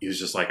he was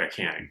just like, I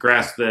can't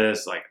grasp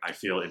this. Like I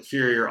feel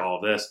inferior. All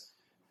of this,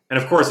 and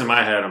of course in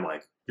my head I'm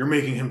like, you're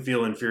making him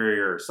feel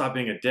inferior. Stop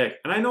being a dick.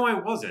 And I know I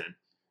wasn't.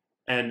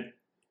 And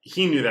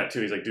he knew that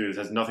too. He's like, dude, this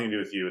has nothing to do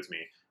with you. It's me.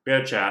 We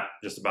had a chat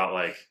just about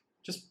like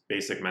just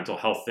basic mental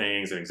health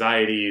things and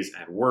anxieties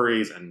and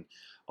worries and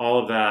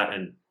all of that,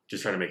 and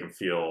just trying to make him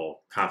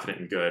feel confident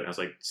and good. And I was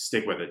like,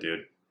 stick with it,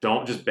 dude.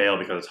 Don't just bail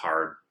because it's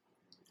hard.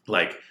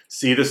 Like,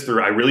 see this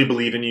through. I really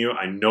believe in you.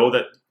 I know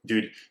that,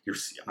 dude,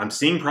 I'm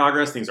seeing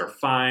progress. Things are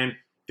fine.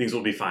 Things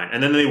will be fine.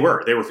 And then they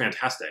were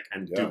fantastic.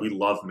 And dude, we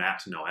love Matt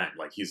to no end.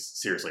 Like, he's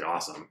seriously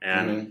awesome.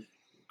 And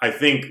I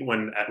think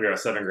when we were at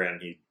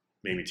 $7,000, he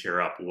made me tear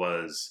up. He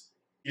was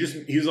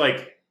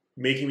like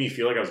making me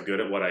feel like I was good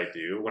at what I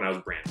do when I was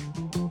brand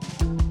new.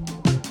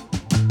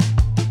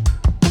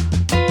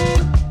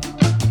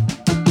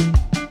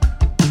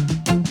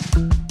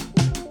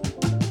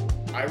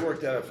 I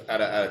worked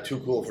at a Too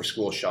Cool for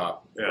School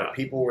shop where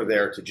people were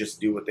there to just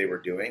do what they were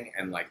doing,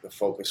 and like the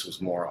focus was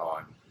more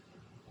on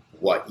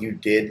what you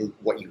did,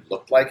 what you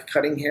looked like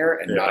cutting hair,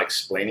 and not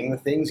explaining the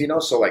things, you know.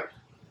 So like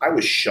I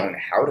was shown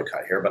how to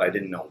cut hair, but I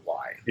didn't know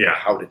why,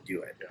 how to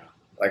do it. Yeah.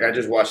 Like I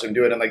just watched them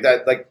do it, and like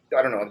that, like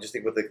I don't know. I just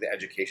think with like the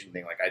education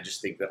thing, like I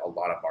just think that a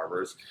lot of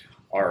barbers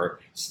are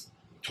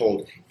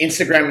told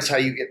Instagram is how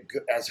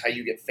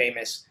you get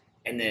famous,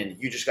 and then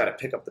you just got to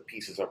pick up the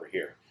pieces over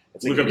here.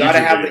 It's like you gotta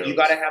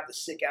have the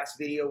sick ass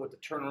video with the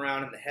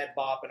turnaround and the head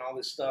bop and all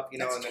this stuff, you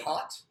know. That's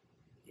taught?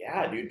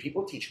 Yeah, dude.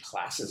 People teach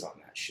classes on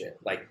that shit.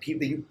 Like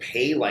people, you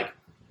pay like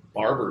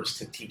barbers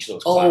to teach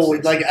those classes. Oh,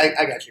 like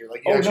I got you.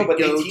 Like you but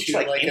they teach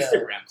like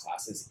Instagram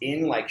classes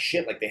in like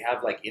shit. Like they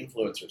have like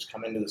influencers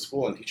come into the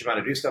school and teach them how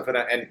to do stuff,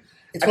 and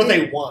it's what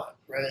they want,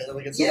 right?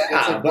 Like it's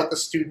like what the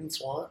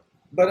students want.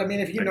 But I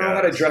mean, if you know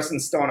how to dress in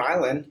Stone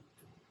Island.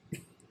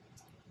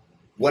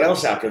 What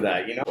else after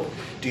that, you know?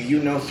 Do you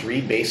know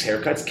 3 base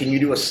haircuts? Can you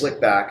do a slick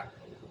back,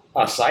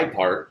 a side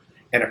part,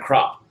 and a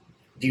crop?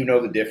 Do you know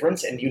the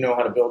difference? And do you know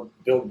how to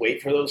build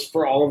weight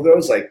for all of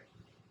those? Like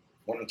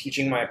when I'm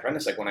teaching my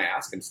apprentice, like when I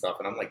ask him stuff,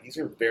 and I'm like, these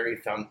are very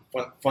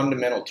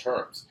fundamental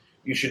terms.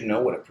 You should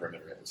know what a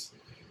perimeter is.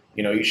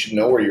 You know, you should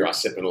know where your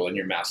occipital and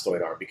your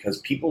mastoid are, because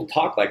people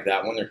talk like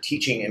that when they're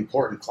teaching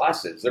important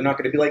classes. They're not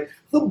going to be like,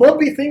 the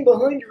bumpy thing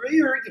behind your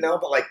ear, you know,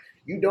 but like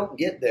you don't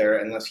get there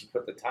unless you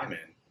put the time in.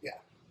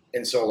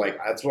 And so, like,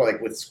 that's why,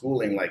 like, with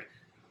schooling, like,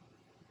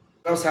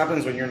 what else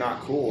happens when you're not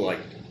cool, like,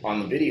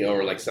 on the video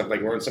or, like, stuff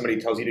like when somebody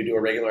tells you to do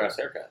a regular-ass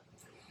haircut?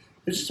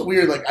 It's just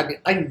weird, like, I mean,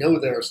 I know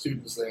there are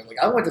students there. Like,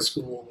 I went to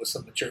school with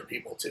some mature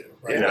people, too,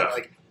 right? Yeah.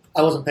 Like,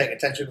 I wasn't paying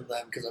attention to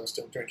them because I was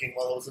still drinking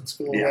while I was in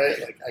school, right?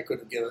 Like I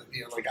couldn't give it,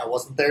 like I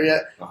wasn't there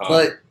yet.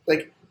 But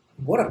like,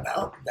 what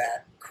about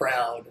that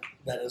crowd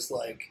that is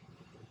like,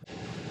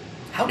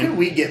 how can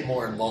we get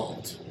more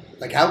involved?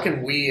 Like, how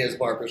can we as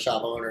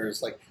barbershop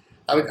owners, like,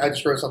 I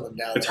just wrote something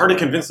down. It's hard to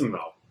convince them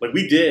though. Like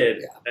we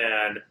did,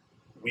 and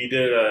we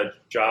did a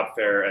job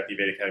fair at the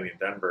Evade Academy in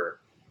Denver,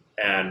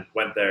 and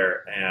went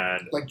there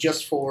and like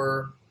just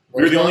for.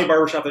 We were the only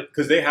barbershop that,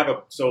 because they have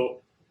the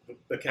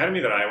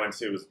academy that I went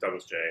to was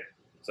Douglas J.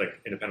 It's like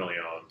independently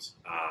owned.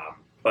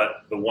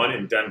 But the one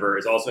in Denver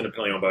is also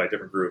independently owned by a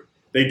different group.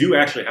 They do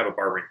actually have a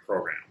barbering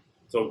program.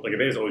 So like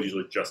Evade is always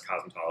usually just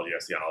cosmetology,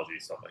 osteology,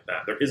 stuff like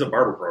that. There is a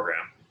barber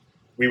program.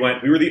 We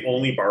were the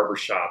only barber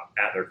shop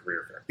at their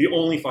career fair. The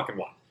only fucking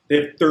one. They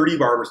had 30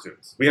 barber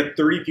students. We had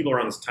 30 people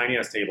around this tiny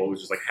ass table. It was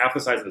just like half the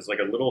size of this, like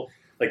a little,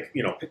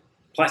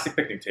 plastic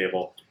picnic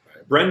table.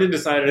 Brendan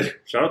decided,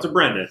 shout out to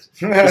Brendan,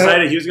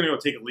 decided he was going to go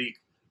take a leak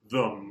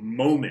the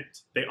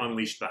moment they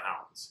unleashed the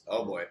hounds.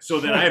 Oh boy. So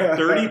then I have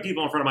 30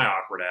 people in front of my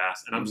awkward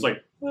ass, and I'm just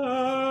like,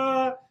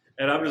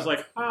 and I'm just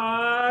like,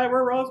 hi,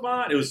 we're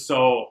Rosemont. It was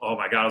so, oh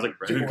my God. I was like,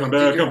 Brendan, come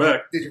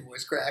back. Did your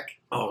voice crack?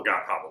 Oh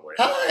God, probably.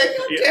 Hi,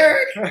 I'm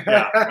Derek.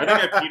 Yeah, I think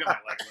I peed on my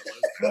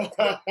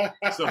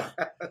leg. So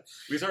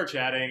we started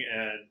chatting,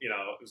 and it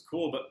was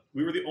cool. But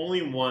we were the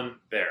only one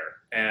there,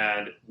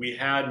 and we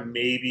had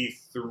maybe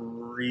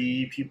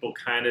 3 people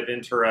kind of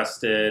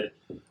interested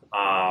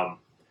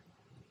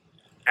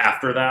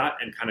after that,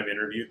 and kind of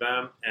interviewed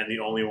them. And the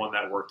only one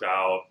that worked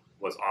out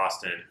was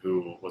Austin,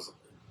 who was,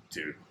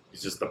 dude,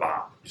 he's just the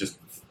bomb.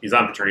 He's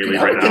on paternity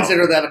leave right now. I would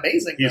consider that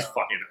amazing. He's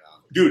fucking,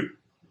 dude.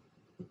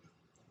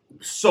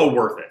 So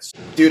worth it,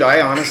 dude.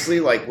 I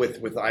honestly I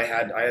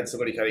had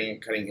somebody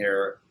cutting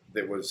hair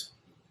that was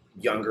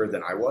younger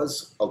than I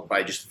was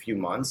by just a few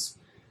months,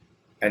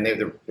 and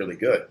they're really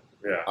good.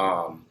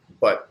 Yeah.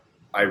 But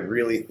I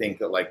really think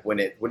that like when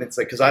it's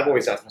like, because I've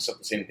always asked myself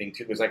the same thing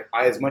too. Because like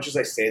as much as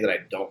I say that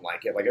I don't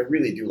like it, like I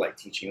really do like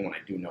teaching when I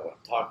do know what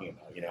I'm talking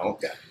about.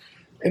 Yeah.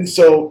 And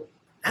so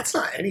that's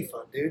not any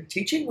fun, dude.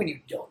 Teaching when you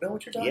don't know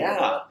what you're talking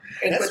about.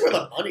 Yeah. And that's where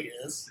the money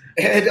is.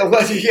 And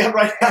yeah,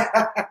 right.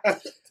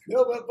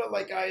 No, but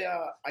like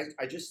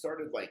I just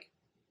started like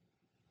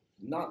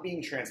not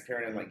being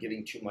transparent and like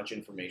giving too much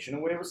information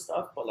away with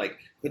stuff, but like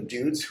the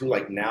dudes who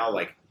like now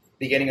like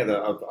beginning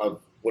of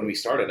when we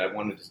started, I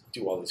wanted to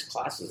do all these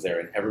classes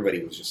there, and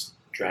everybody was just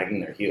dragging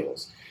their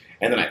heels.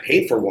 And then I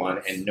paid for one,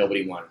 and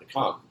nobody wanted to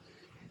come.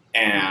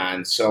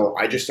 And so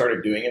I just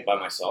started doing it by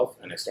myself,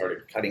 and I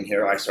started cutting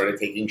hair. I started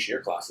taking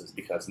shear classes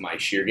because my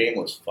shear game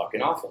was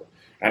fucking awful.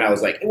 And I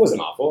was like, it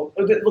wasn't awful.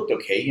 It looked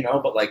okay,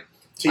 but like.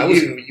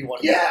 You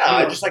wanted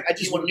I just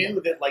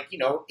knew that like,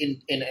 in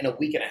a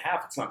week and a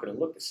half, it's not going to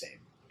look the same.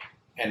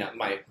 And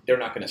they're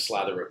not going to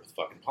slather it with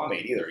fucking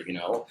pomade either,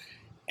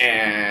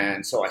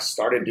 And so I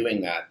started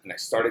doing that, and I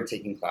started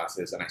taking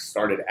classes, and I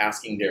started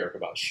asking Derek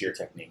about shear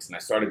techniques, and I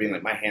started being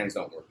like, my hands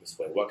don't work this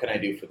way. What can I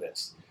do for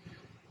this?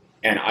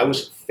 And I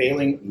was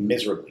failing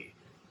miserably.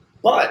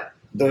 But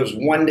there was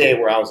one day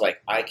where I was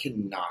like, I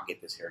cannot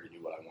get this hair to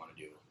do what I want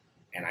to do.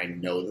 And I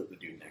know that the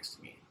dude next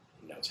to me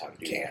knows how to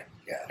do that.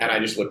 Yeah. And I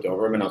just looked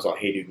over him, and I was like,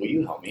 hey, dude, will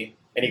you help me?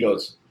 And he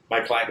goes,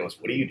 my client goes,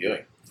 what are you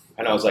doing?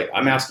 And I was like,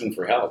 I'm asking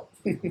for help.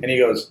 And he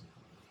goes,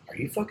 are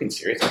you fucking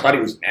serious? I thought he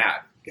was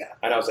mad. Yeah.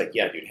 And I was like,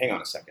 yeah, dude, hang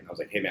on a second. I was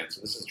like, hey, man,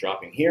 so this is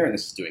dropping here, and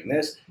this is doing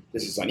this.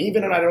 This is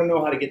uneven, and I don't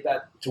know how to get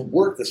that to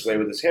work this way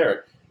with this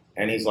hair.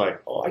 And he's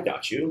like, oh, I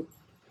got you.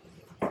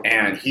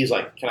 And he's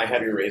like, can I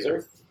have your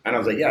razor? And I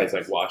was like, yeah. He's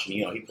like, watch. And,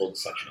 he pulled the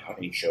section out,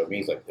 and he showed me.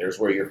 He's like, there's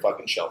where your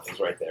fucking shelf is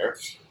right there.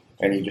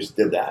 And he just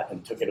did that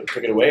and took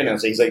it away. And I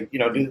was like, he's like,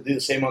 do the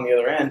same on the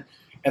other end.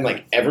 And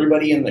like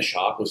everybody in the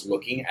shop was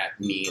looking at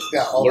me,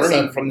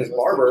 learning from this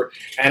barber.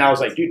 And I was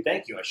like, dude,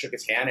 thank you. I shook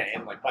his hand,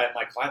 and like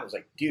my client was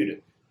like,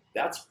 dude,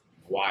 that's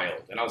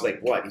wild. And I was like,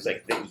 what? He's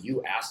like, that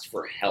you asked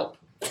for help.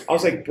 I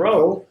was like,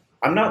 bro,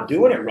 I'm not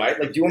doing it right.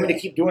 Like, do you want me to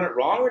keep doing it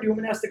wrong, or do you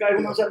want me to ask the guy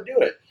who knows how to do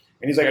it?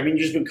 And he's like, I mean,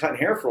 you've just been cutting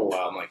hair for a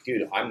while. I'm like,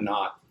 dude, I'm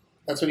not.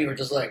 That's when you were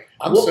just like,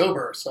 I'm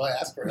sober, so I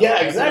asked for help.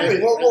 Yeah, exactly.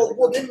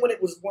 Well, then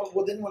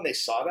when they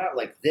saw that,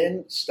 like,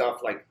 then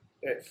stuff like,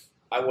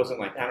 I wasn't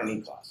like, I don't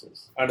need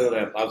classes. I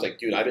was like,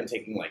 dude, I've been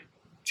taking like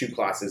 2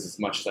 classes as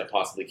much as I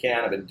possibly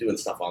can. I've been doing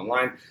stuff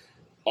online.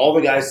 All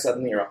the guys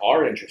suddenly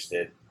are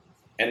interested.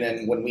 And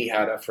then when we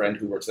had a friend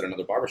who works at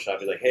another barbershop,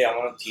 he's like, hey, I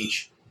want to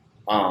teach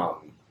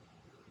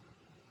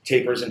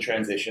tapers and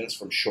transitions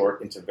from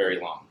short into very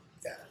long.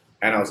 Yeah.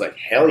 And I was like,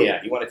 hell yeah,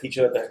 you want to teach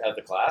it at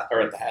the class or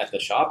at the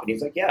shop? And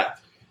he's like, yeah.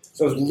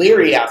 So I was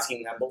leery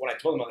asking them, but when I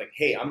told them, I was like,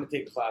 hey, I'm going to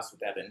take a class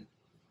with Evan,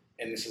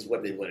 and this is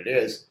what it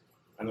is.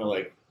 And they're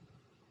like,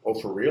 oh,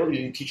 for real?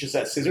 You teach us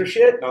that scissor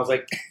shit? And I was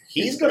like,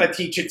 he's going to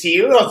teach it to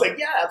you? And I was like,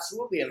 yeah,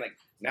 absolutely. And like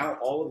now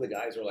all of the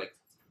guys are like,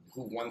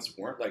 who once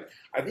weren't, like,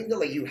 I think that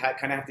like you kind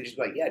of have to just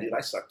be like, yeah, dude,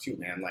 I suck too,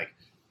 man. Like,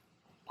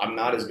 I'm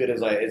not as good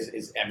as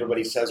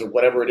everybody says or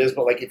whatever it is,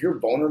 but like if you're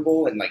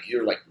vulnerable and like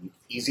you're like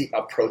easy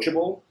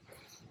approachable,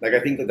 like I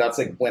think that's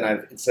like when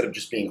instead of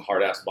just being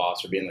hard ass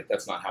boss or being like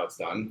that's not how it's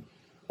done,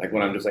 Like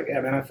when I'm just like,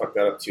 yeah, man, I fucked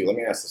that up too. Let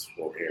me ask this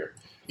over here.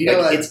 You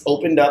know, It's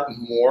opened up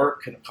more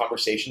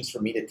conversations for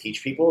me to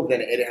teach people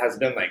than it has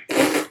been like,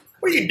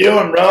 what are you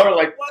doing, bro? Or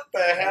like, what the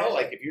hell?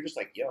 Like, if you're just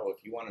like, yo, if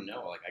you want to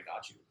know, like, I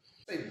got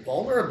you.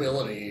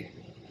 Vulnerability,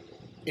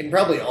 in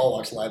probably all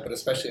walks of life, but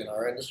especially in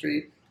our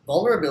industry,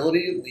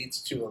 vulnerability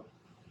leads to a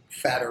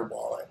fatter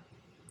wallet.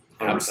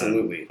 100%.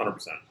 Absolutely.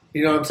 100%.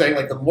 You know what I'm saying?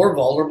 Like, the more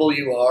vulnerable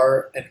you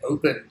are and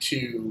open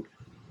to,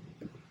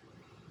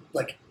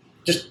 like,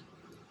 just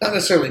not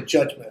necessarily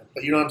judgment,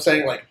 but you know what I'm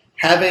saying? Like,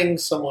 having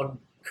someone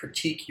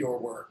critique your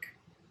work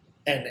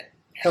and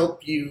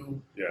help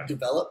you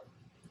develop,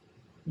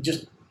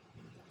 just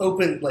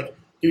open, like,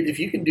 dude, if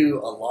you can do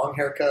a long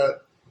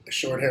haircut, a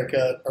short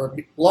haircut, or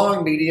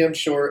long, medium,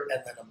 short,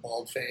 and then a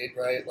bald fade,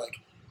 right? Like,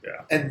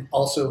 and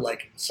also,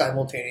 like,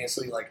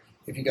 simultaneously, like,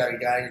 if you got a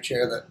guy in your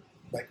chair that,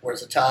 like,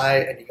 wears a tie,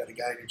 and you got a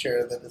guy in your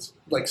chair that is,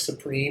 like,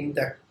 supreme,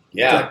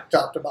 like,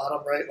 top to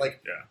bottom, right?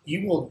 Like,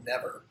 you will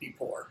never be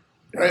poor,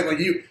 right? Like,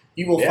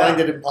 you will find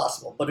it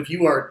impossible. But if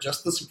you are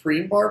just the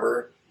supreme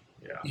barber,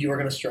 you are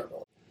going to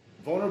struggle.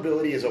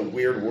 Vulnerability is a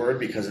weird word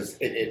because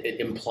it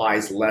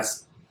implies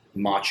less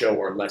macho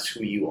or less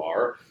who you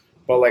are.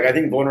 But, like, I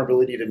think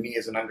vulnerability to me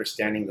is an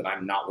understanding that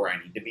I'm not where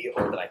I need to be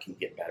or that I can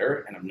get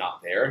better and I'm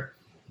not there.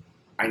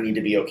 I need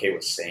to be okay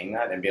with saying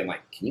that and being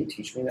like, can you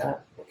teach me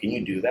that? Or can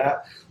you do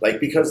that? Like,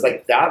 because,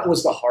 like, that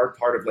was the hard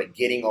part of, like,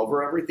 getting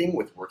over everything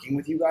with working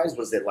with you guys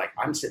was that, like,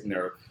 I'm sitting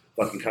there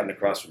fucking cutting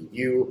across from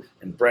you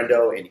and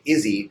Brendo and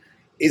Izzy.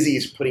 Izzy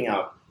is putting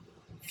out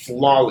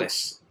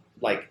flawless,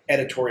 like,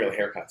 editorial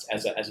haircuts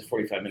as a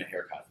 45-minute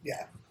haircut.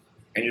 Yeah.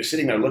 And you're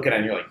sitting there looking at it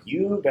and you're like,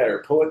 you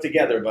better pull it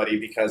together, buddy,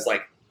 because,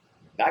 like,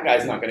 that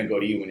guy's not going to go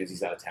to you when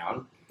Izzy's out of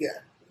town. Yeah.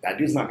 That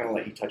dude's not going to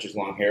let you touch his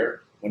long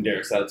hair when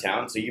Derek's out of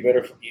town. So you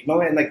better, you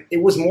know, and, like,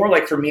 it was more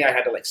like, for me, I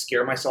had to, like,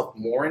 scare myself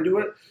more into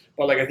it.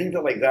 But, like, I think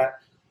that, like, that,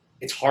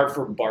 it's hard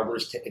for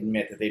barbers to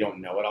admit that they don't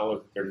know it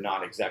all. They're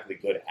not exactly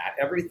good at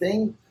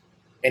everything.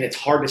 And it's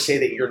hard to say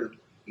that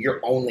you're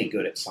only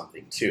good at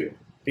something, too.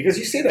 Because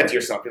you say that to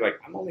yourself, you're like,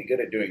 I'm only good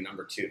at doing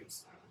number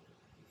twos,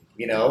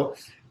 you know?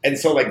 And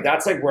so, like,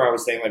 that's, like, where I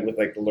was saying, like, with,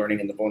 like, the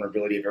learning and the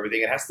vulnerability of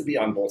everything, it has to be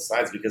on both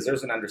sides because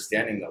there's an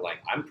understanding that, like,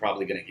 I'm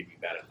probably going to give you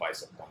bad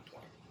advice at one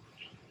point.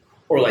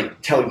 Or,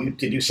 like, tell you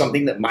to do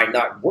something that might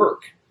not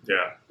work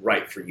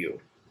right for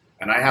you.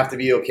 And I have to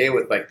be okay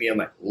with, like, being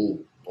like,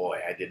 ooh, boy,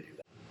 I did do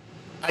that.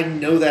 I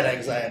know that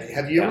anxiety.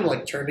 Have you ever,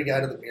 like, turned a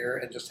guy to the mirror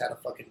and just had a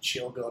fucking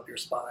chill go up your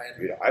spine?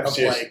 Dude,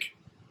 like,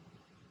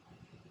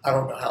 I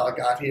don't know how I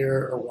got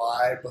here or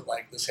why, but,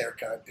 like, this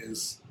haircut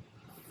is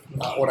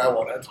not what I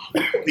wanted.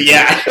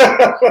 Yeah.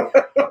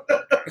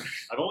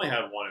 I've only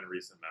had one in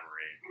recent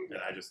memory, and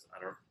I just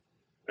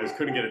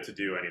couldn't get it to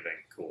do anything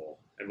cool.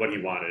 And what he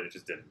wanted, it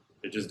just didn't.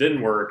 It just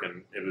didn't work,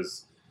 and it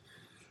was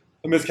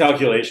a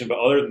miscalculation. But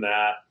other than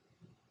that,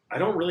 I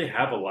don't really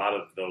have a lot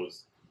of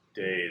those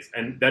days.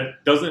 And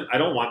that doesn't, I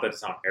don't want that to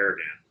sound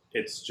arrogant.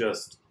 It's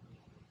just,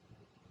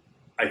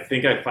 I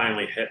think I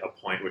finally hit a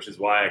point, which is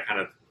why I kind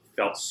of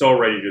felt so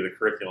ready to do the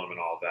curriculum and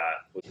all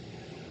that.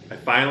 I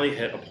finally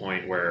hit a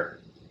point where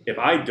if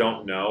I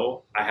don't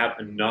know, I have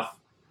enough.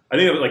 I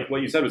think like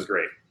what you said was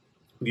great.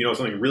 You know,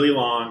 something really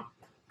long,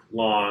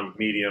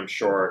 medium,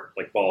 short,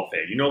 like ball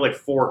fade. You know, like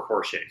 4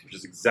 core shapes, which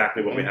is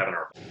exactly what we have in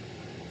our.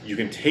 You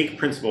can take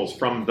principles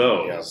from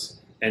those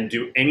and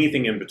do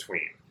anything in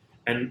between.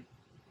 And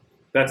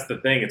that's the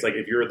thing. It's like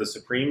if you're the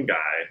supreme guy,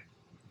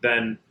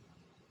 then,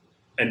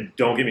 and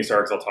don't get me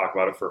started because I'll talk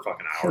about it for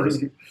fucking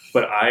hours,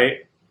 but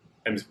I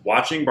am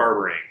watching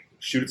barbering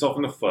shoot itself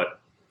in the foot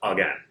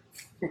again.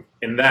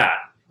 In that,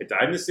 it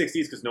died in the 60s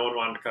because no one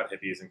wanted to cut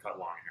hippies and cut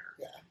long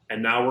hair. Yeah.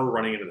 And now we're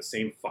running into the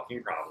same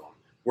fucking problem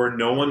where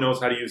no one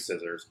knows how to use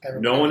scissors.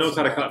 No one knows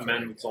how to cut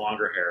men with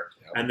longer hair.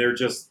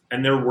 Yep.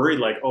 And they're worried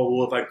like, oh,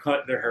 well, if I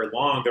cut their hair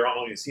long, they're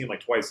only going to see them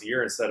like twice a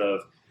year instead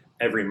of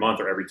every month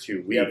or every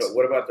 2 weeks. Yeah, but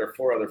what about their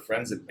 4 other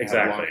friends that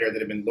have long hair that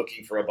have been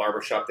looking for a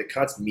barbershop that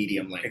cuts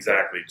medium length?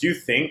 Exactly. Do you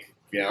think,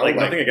 like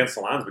nothing against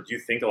salons, but do you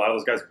think a lot of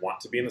those guys want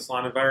to be in the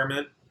salon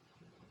environment?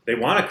 They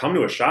want to come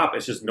to a shop.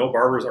 It's just no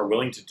barbers are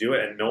willing to do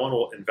it, and no one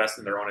will invest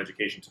in their own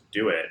education to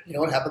do it. You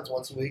know what happens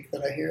once a week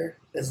that I hear?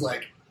 Is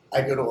like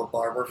I go to a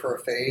barber for a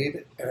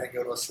fade, and I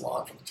go to a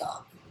salon for the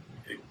top.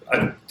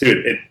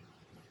 Dude,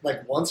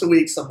 like once a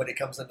week somebody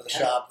comes into the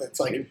shop that's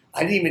like,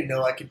 I didn't even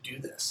know I could do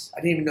this.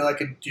 I didn't even know I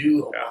could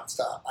do a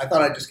one-stop. I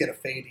thought I'd just get a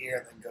fade here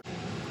and then go.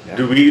 Yeah.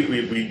 Do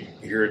we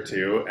hear it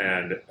too?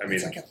 And I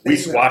mean, like we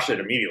squash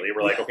it immediately.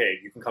 We're like, okay,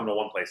 you can come to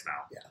one place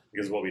now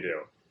because of what we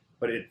do.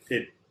 But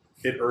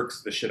it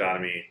irks the shit out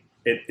of me.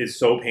 It is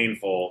so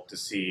painful to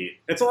see.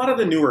 It's a lot of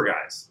the newer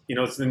guys. You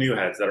know, it's the new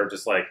heads that are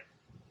just like,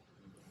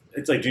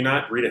 it's like, do you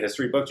not read a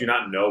history book? Do you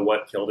not know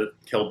what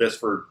killed this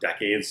for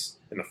decades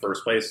in the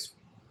first place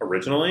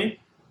originally?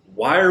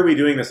 Why are we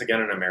doing this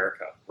again in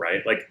America,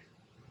 right? Like,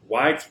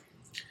 why?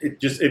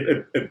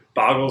 It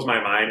boggles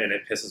my mind and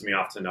it pisses me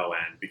off to no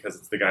end because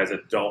it's the guys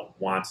that don't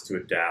want to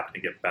adapt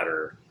and get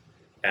better.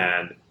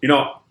 And, you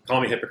know, call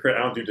me a hypocrite. I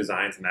don't do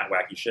designs and that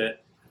wacky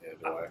shit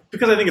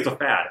because I think it's a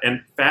fad.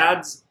 And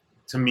fads,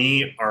 to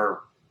me,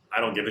 are I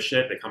don't give a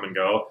shit. They come and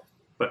go.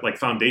 But like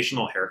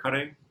foundational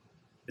haircutting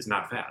is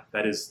not fat.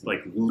 That is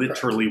like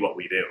literally what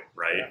we do,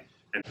 right? Yeah.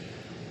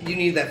 And you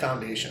need that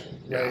foundation,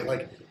 right?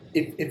 Like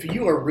if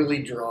you are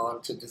really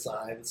drawn to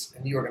designs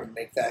and you are going to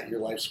make that your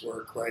life's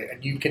work, right?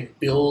 And you can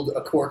build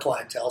a core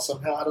clientele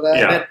somehow out of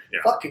that,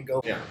 then fucking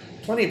go. Yeah.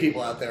 Plenty of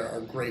people out there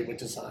are great with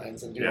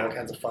designs and do all Yeah.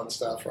 kinds of fun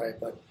stuff, right?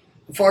 But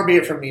far be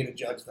it from me to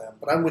judge them.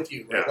 But I'm with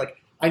you, right? Yeah.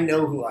 Like I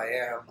know who I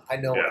am. I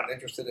know what Yeah. I'm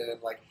interested in.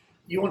 Like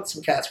you want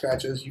some cat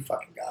scratches, you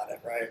fucking got it,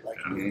 right? Like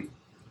Mhm.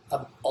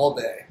 I'm all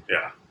day.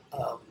 yeah,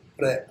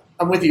 But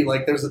I'm with you.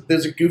 Like there's a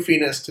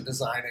goofiness to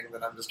designing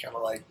that I'm just kind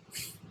of like,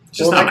 it's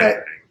just well, not like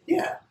my thing.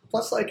 yeah.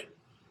 Plus, like,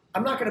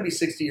 I'm not going to be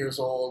 60 years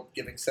old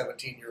giving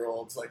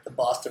 17-year-olds like the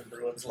Boston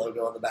Bruins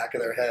logo on the back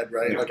of their head,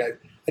 right? Yeah. Like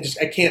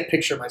I can't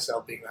picture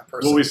myself being that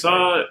person. Well, we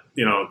saw,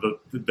 you know,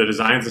 the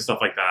designs and stuff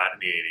like that in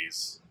the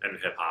 80s and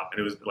hip hop,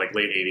 and it was like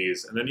late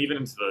 80s, and then even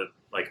into the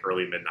like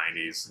early mid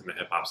 90s in the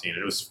hip hop scene,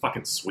 and it was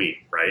fucking sweet,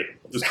 right?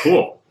 It was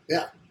cool.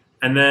 Yeah.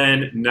 And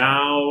then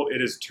now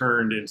it has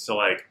turned into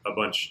like a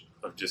bunch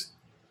of just.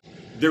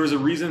 There was a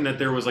reason that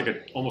there was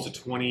like almost a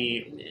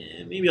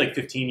 20, maybe like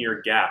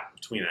 15-year gap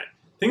between it.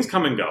 Things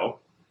come and go.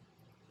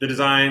 The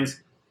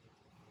designs,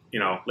 you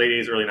know, late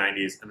 80s, early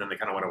 90s, and then they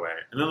kind of went away.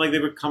 And then like they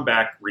would come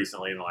back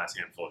recently in the last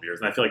handful of years,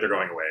 and I feel like they're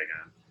going away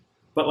again.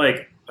 But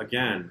like,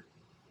 again,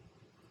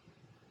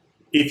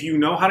 if you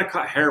know how to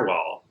cut hair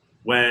well,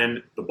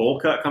 when the bowl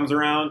cut comes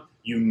around,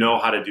 you know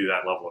how to do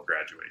that level of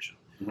graduation.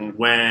 Mhm.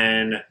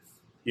 When,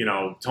 you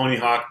know, Tony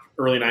Hawk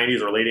early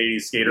 90s or late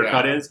 80s skater Yeah.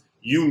 cut is,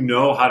 you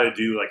know how to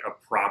do like a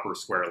proper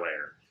square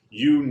layer.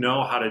 You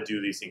know how to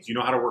do these things. You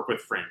know how to work with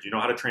fringe. You know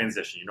how to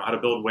transition. You know how to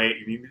build weight.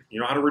 You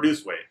know how to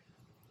reduce weight.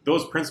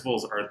 Those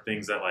principles are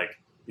things that, like,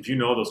 if you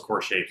know those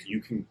core shapes,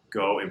 you can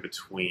go in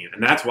between.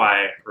 And that's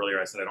why earlier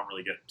I said I don't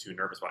really get too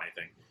nervous about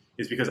anything,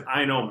 is because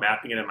I know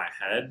mapping it in my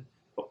head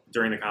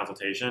during the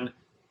consultation,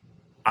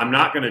 I'm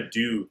not going to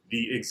do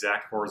the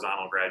exact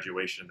horizontal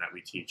graduation that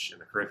we teach in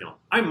the curriculum.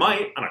 I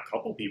might on a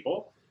couple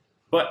people,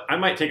 but I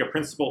might take a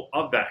principle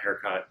of that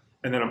haircut,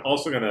 and then I'm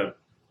also going to,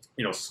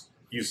 you know,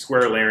 use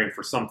square layering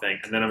for something,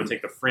 and then I'm going to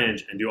take the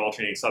fringe and do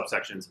alternating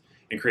subsections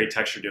and create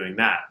texture doing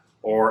that.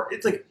 Or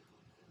it's like,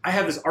 I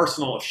have this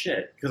arsenal of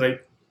shit because I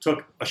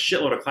took a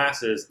shitload of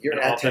classes. Your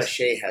and all this.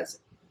 attaché has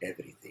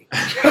everything.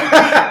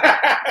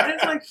 And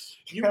it's like,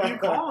 you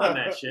call on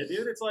that shit,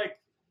 dude. It's like,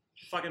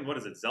 fucking, what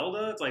is it,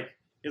 Zelda? It's like,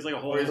 it's like a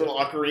whole... His little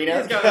ocarina.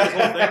 He's got this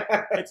whole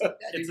thing. It's dude,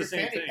 the your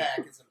same fanny thing. pack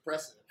is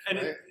impressive. And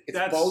right? It's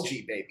that's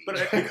bulgy, baby.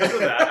 But because of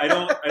that, I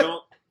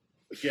don't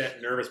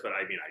get nervous. But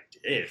I mean,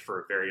 I did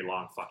for a very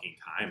long fucking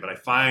time. But I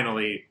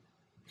finally,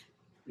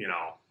 you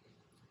know,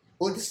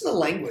 Well, this is a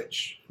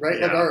language,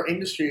 right? Like Yeah. our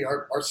industry,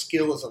 our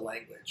skill is a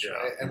language, Yeah.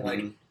 right? And like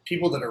Mhm.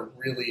 people that are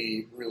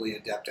really, really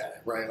adept at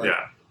it, right? Like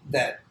yeah,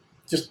 that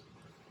just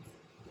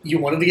you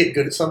wanted to get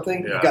good at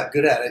something, you Yeah. got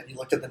good at it, you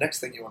looked at the next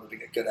thing you wanted to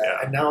get good at, Yeah.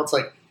 and now it's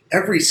like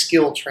every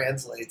skill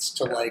translates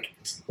to like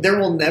there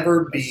will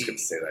never I was just be gonna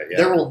say that. Yeah.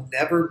 there will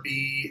never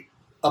be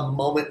a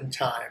moment in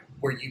time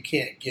where you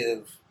can't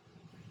give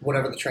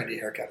whatever the trendy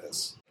haircut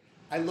is.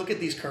 I look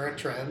at these current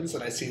trends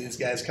and I see these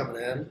guys coming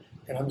in,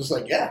 and I'm just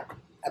like, yeah,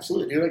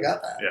 absolutely, dude, I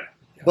got that. Yeah.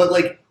 But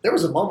like, there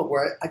was a moment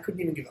where I couldn't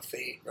even give a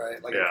fade,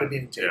 right? Like, I Yeah. couldn't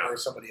even taper Yeah.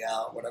 somebody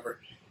out, whatever.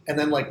 And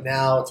then like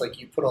now, it's like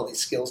you put all these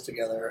skills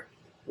together.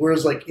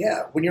 Whereas like,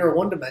 yeah, when you're a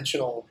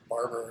one-dimensional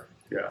barber,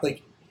 Yeah.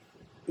 like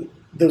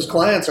those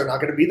clients are not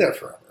going to be there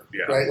forever,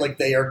 Yeah. right? Like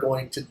they are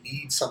going to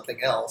need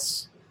something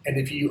else. And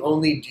if you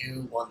only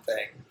do one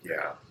thing,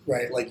 Yeah.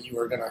 right, like you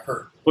are going to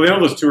hurt. Well, they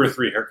have those 2 or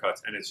 3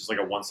 haircuts, and it's just like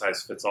a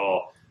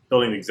one-size-fits-all,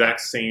 building the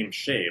exact same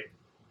shape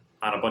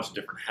on a bunch of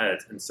different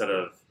heads instead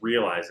of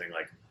realizing,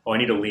 like, oh, I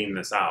need to lean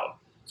this out.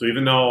 So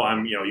even though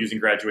I'm, you know, using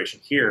graduation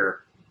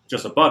here,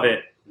 just above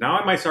it, now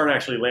I might start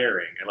actually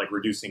layering and, like,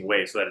 reducing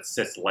weight so that it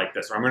sits like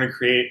this. Or I'm going to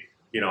create,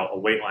 you know, a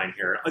weight line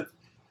here.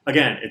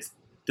 Again,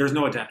 there's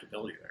no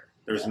adaptability there.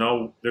 There's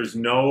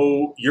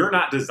no, you're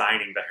not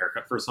designing the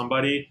haircut for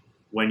somebody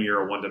when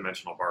you're a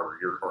one-dimensional barber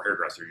or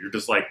hairdresser. You're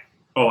just like,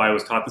 oh, I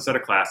was taught this at a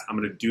class. I'm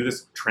going to do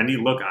this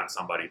trendy look on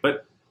somebody.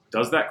 But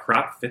does that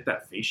crop fit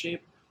that face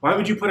shape? Why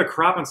would you put a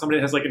crop on somebody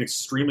that has like an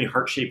extremely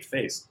heart-shaped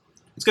face?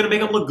 It's going to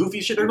make them look goofy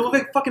as shit. They're going to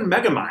look like fucking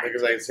Megamind.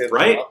 Because I said,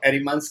 Right?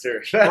 Eddie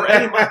Munster. Or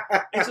Eddie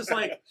It's just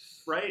like,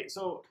 right?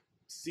 So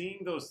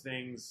seeing those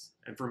things,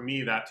 and for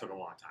me, that took a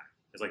long time.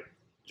 It's like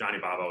Johnny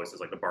Bob always says,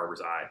 like the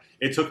barber's eye.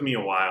 It took me a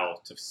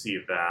while to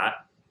see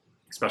that,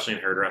 especially in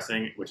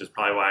hairdressing, which is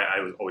probably why I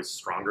was always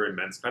stronger in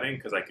men's cutting,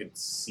 because I could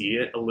see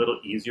it a little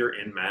easier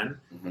in men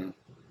Mhm.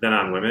 than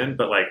on women.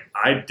 But like,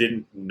 I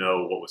didn't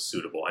know what was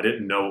suitable. I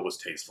didn't know what was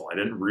tasteful. I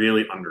didn't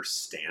really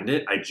understand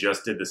it. I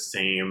just did the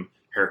same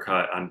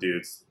haircut on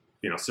dudes,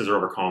 you know, scissor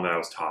over comb that I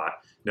was taught,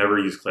 never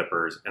used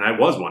clippers, and I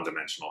was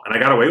one-dimensional, and I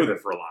got away with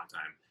it for a long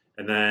time.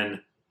 And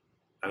then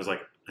I was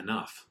like,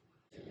 enough.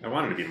 I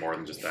wanted to be more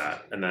than just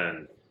that. And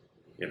then,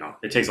 you know,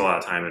 it takes a lot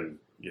of time and,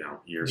 you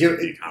know, years to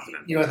be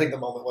confident. You know, I think the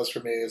moment was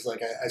for me is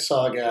like I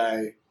saw a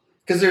guy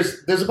because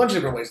there's a bunch of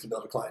different ways to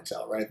build a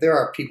clientele, right? There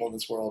are people in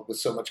this world with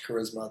so much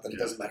charisma that it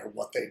doesn't matter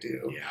what they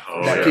do,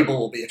 that people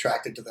will be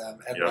attracted to them,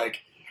 and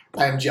like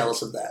I am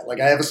jealous of that.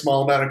 Like I have a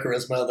small amount of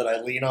charisma that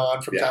I lean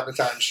on from time to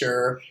time,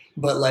 sure,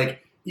 but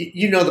like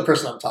you know the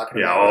person I'm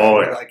talking about,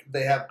 right? Like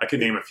they have. I could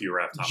name a few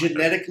right off the top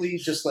genetically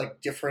just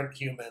like different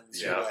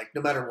humans. Who, like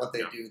no matter what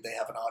they do, they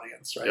have an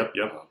audience, right?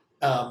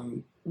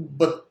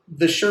 But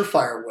the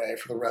surefire way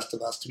for the rest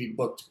of us to be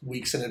booked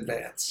weeks in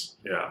advance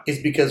is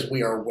because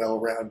we are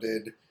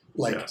well-rounded.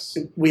 Like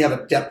we have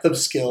a depth of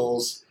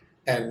skills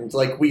and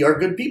like we are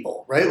good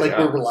people, right? Like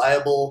we're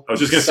reliable. I was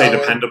just going to say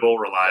dependable,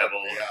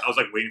 reliable. I was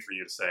like waiting for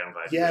you to say. I'm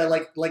glad. Yeah,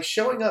 like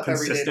showing up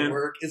every day to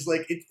work is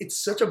like, it's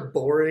such a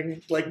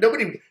boring, like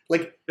nobody,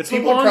 like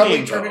people are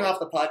probably turning off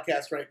the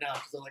podcast right now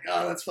because they're like,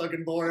 oh, that's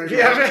fucking boring.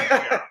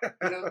 Yeah.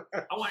 You know?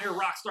 I want to hear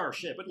rock star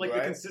shit, but like the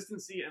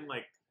consistency and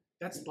like,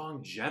 that's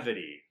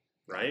longevity,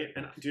 right?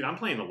 And dude, I'm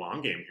playing the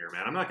long game here,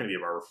 man. I'm not going to be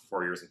a barber for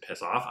 4 years and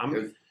piss off.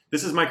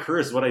 This is my career.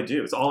 This is what I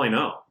do. It's all I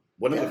know.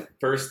 One of the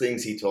first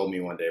things he told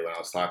me one day when I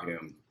was talking to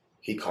him,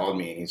 he called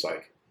me and he's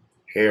like,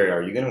 "Hey,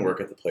 are you going to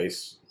work at the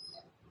place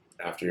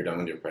after you're done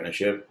with your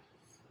apprenticeship?"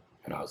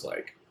 And I was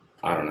like,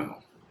 "I don't know."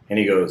 And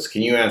he goes,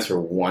 "Can you answer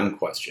one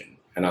question?"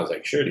 And I was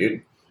like, "Sure,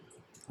 dude."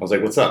 I was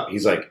like, "What's up?"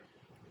 He's like,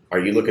 "Are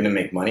you looking to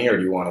make money or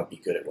do you want to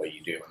be good at what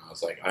you do?" And I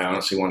was like, "I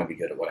honestly want to be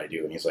good at what I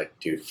do." And he's like,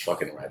 "Dude,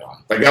 fucking right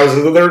on." Like that was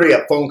literally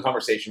a phone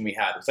conversation we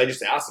had. So I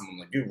just asked him, I'm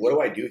like, "Dude, what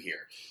do I do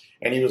here?"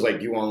 And he was like,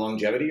 "Do you want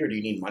longevity or do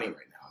you need money right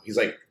now?" He's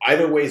like,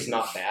 "Either way is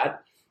not bad,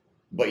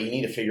 but you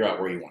need to figure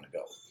out where you want to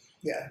go."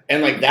 Yeah.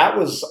 And like that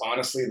was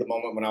honestly the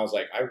moment when I was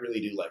like, I really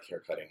do like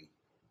haircutting.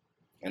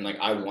 And like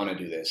I want to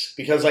do this.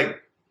 Because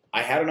like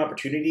I had an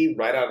opportunity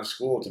right out of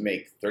school to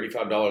make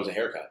 $35 a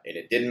haircut. And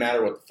it didn't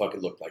matter what the fuck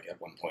it looked like at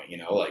one point, you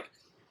know, like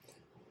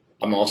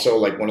I'm also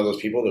like one of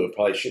those people that would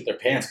probably shit their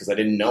pants because I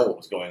didn't know what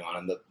was going on,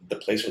 and the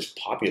place was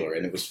popular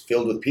and it was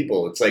filled with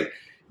people. It's like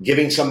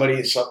giving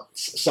somebody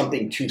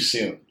something too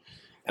soon,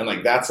 and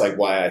like that's like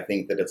why I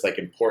think that it's like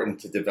important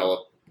to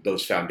develop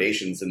those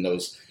foundations and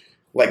those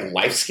like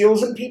life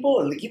skills in people,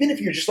 and like, even if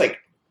you're just like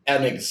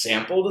an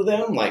example to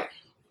them, like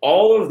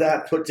all of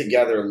that put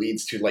together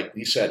leads to, like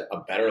you said, a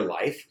better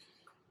life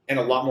and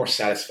a lot more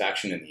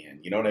satisfaction in the end.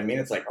 You know what I mean?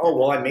 It's like, oh,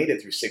 well, I made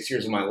it through 6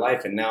 years of my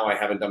life and now I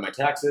haven't done my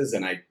taxes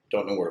and I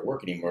don't know where to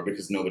work anymore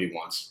because nobody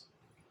wants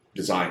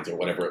designs or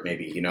whatever it may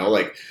be, you know?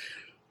 Like,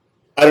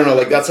 I don't know,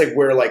 like that's like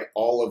where like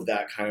all of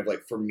that kind of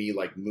like for me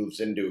like moves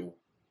into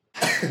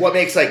what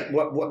makes like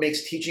what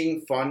makes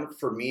teaching fun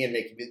for me and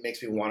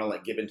makes me want to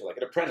like give into like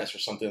an apprentice or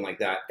something like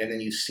that. And then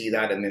you see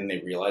that and then they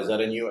realize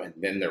that in you and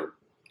then they're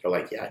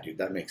like, yeah, dude,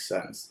 that makes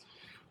sense.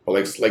 But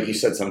like you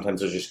said, sometimes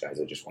there's just guys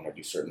that just want to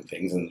do certain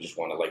things and just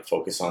want to like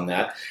focus on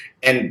that.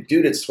 And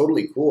dude, it's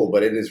totally cool,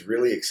 but it is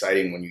really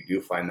exciting when you do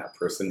find that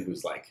person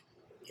who's like,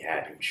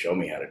 yeah, dude, show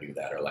me how to do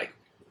that. Or like,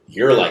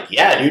 you're like,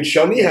 yeah, dude,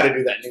 show me how to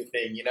do that new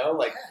thing, you know?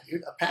 Like, yeah,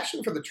 dude, a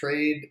passion for the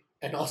trade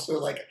and also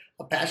like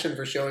a passion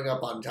for showing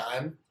up on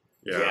time.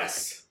 Yeah.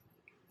 Yes.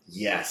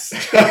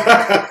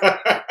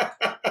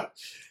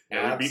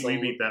 Yeah, we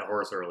beat that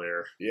horse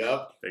earlier.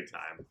 Yep. Big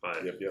time.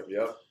 But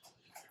Yep.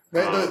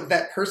 Right,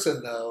 that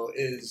person though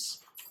is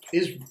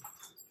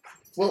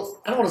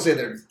well, I don't want to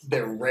say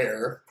they're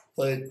rare,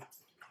 but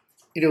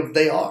you know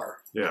they are.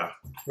 Yeah.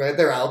 Right,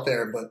 they're out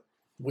there, but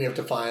we have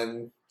to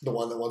find the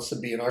one that wants to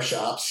be in our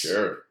shops.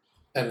 Sure.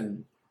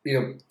 And you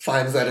know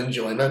finds that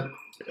enjoyment.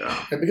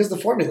 Yeah. And because the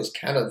formula is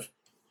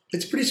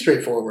it's pretty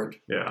straightforward.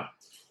 Yeah.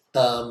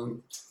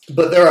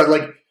 But there are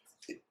like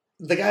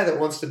the guy that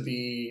wants to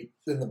be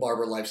in the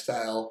barber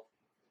lifestyle.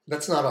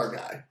 That's not our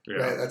guy,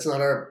 right? That's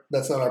not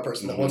our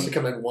person that wants to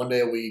come in 1 day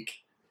a week,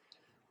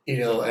 you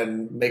know,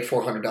 and make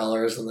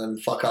 $400 and then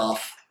fuck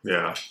off.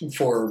 Yeah.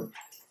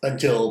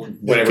 Until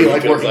they feel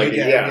like working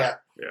again.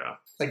 Yeah.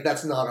 Like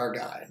that's not our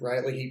guy,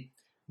 right? Like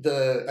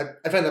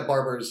I find that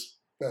barbers,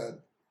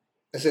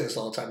 I say this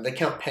all the time. They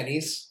count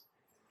pennies,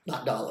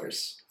 not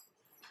dollars,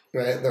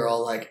 right? They're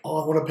all like,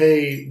 oh, I want to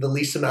pay the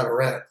least amount of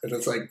rent, and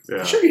it's like,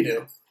 sure you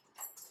do,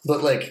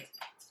 but like,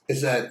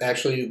 is that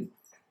actually?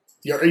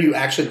 Are you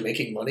actually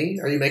making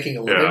money? Are you making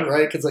a living,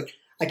 right? Because like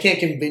I can't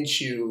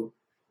convince you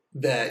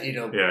that you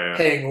know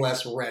paying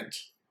less rent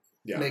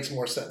makes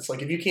more sense.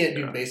 Like if you can't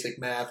do basic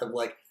math of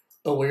like,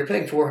 oh well, you're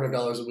paying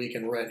 $400 a week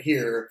in rent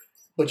here,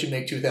 but you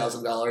make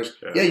 $2,000.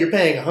 Yeah, you're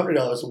paying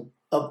 $100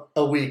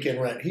 a week in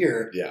rent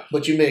here. Yeah,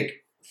 but you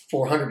make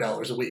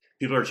 $400 a week.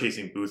 People are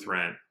chasing booth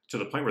rent to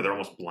the point where they're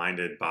almost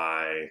blinded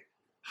by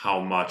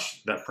how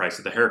much that price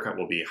of the haircut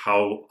will be.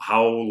 How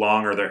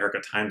long are their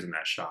haircut times in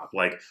that shop?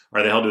 Like,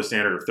 are they held to a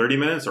standard of 30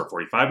 minutes or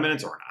 45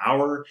 minutes or an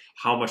hour?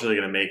 How much are they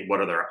going to make? What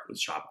are their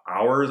shop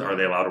hours? Are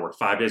they allowed to work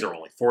 5 days or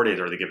only 4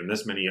 days? Are they given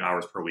this many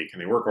hours per week? Can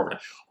they work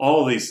overtime?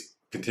 All of these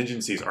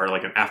contingencies are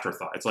like an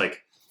afterthought. It's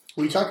like...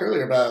 We talked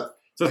earlier about...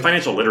 So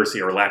financial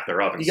literacy or lack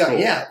thereof in school.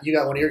 You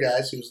got one of your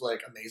guys who's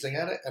like amazing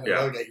at it and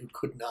another guy who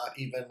could not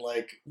even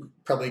like,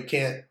 probably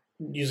can't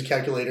use a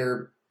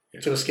calculator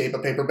to escape a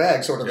paper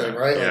bag sort of thing,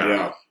 right?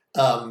 And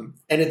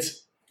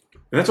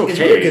that's okay. It's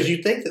weird because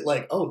you think that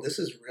like, oh, this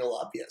is real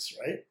obvious,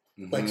 right?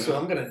 Mm-hmm. Like, so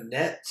I'm going to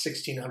net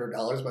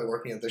 $1,600 by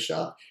working at this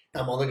shop.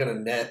 I'm only going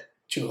to net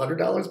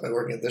 $200 by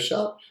working at this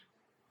shop.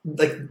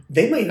 Like,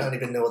 they might not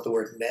even know what the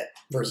word net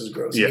versus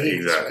gross means.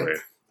 Exactly. Right?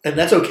 And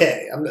that's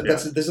okay.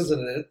 This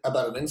isn't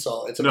about an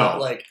insult. It's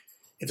about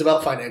it's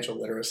about financial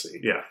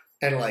literacy. Yeah.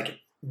 And like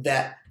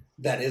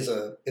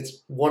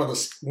it's one of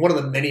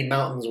the many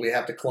mountains we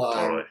have to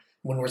climb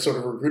when we're sort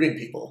of recruiting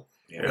people.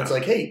 Yeah. And it's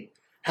like, hey,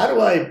 how do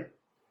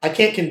I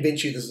can't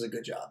convince you this is a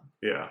good job.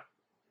 Yeah.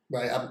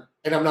 Right.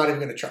 I'm not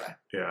even going to try.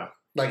 Yeah.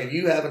 Like, if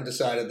you haven't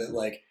decided that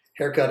like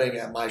haircutting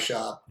at my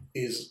shop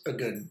is a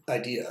good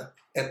idea,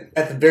 at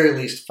the very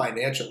least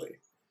financially,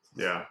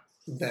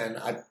 then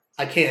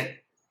I can't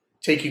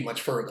take you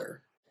much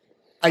further.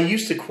 I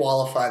used to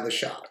qualify the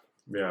shop.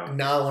 Yeah.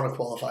 Now I want to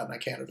qualify my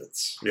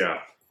candidates. Yeah.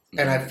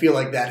 And I feel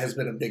like that has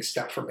been a big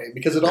step for me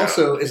because it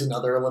also is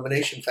another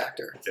elimination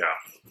factor. Yeah.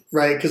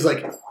 Right? Because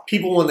like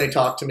people, when they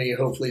talk to me,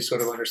 hopefully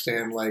sort of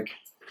understand like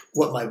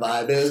what my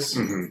vibe is.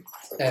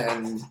 Mm-hmm.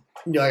 And,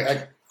 you know,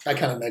 I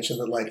kind of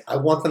mentioned that like I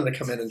want them to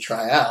come in and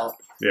try out.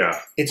 Yeah.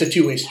 It's a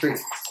two-way street.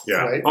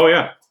 Yeah. Right? Oh,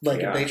 yeah. Like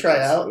if they try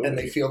out and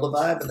they feel the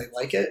vibe and they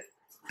like it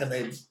and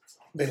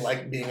they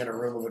like being in a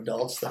room of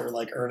adults that are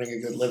like earning a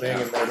good living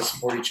and there to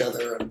support each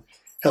other and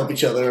help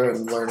each other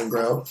and learn and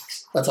grow.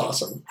 That's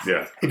awesome.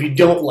 Yeah. If you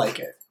don't like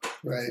it,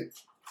 right,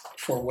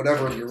 for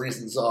whatever your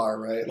reasons are,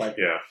 right, like,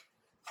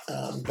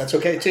 that's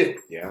okay too.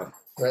 Yeah.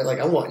 Right? Like,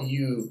 I want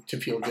you to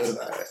feel good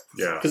about it.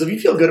 Yeah. Because if you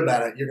feel good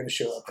about it, you're going to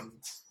show up and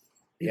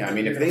I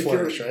mean, if they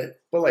flourish, feel, right?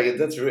 Well, like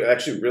that's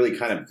actually really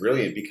kind of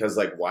brilliant because,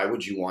 like, why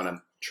would you want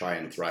to try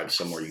and thrive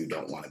somewhere you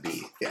don't want to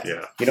be?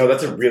 Yeah. You know,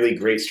 that's a really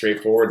great,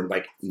 straightforward,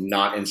 like,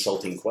 not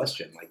insulting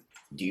question. Like,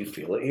 do you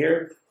feel it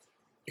here?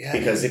 Yeah.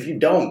 Because if you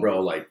don't,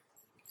 bro, like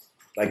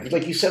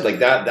you said, like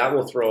that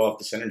will throw off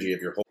the synergy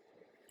of your whole.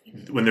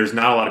 When there's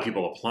not a lot of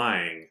people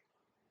applying,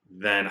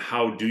 then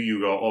how do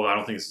you go, oh, I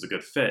don't think this is a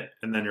good fit?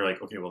 And then you're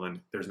like, okay, well,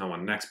 then there's no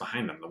one next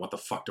behind them. Then what the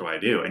fuck do I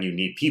do? And you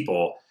need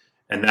people.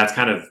 And that's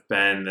kind of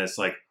been this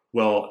like,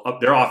 well,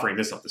 they're offering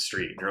this up the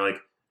street. And you're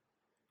like,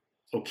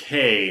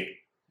 okay,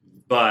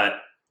 but,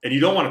 and you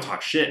don't want to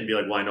talk shit and be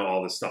like, well, I know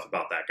all this stuff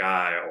about that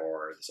guy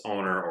or this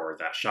owner or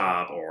that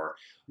shop or,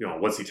 you know,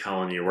 what's he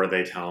telling you? What are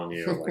they telling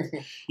you? Like,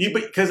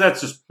 because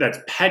that's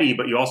petty,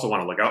 but you also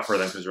want to look out for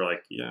them because you're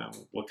like, yeah,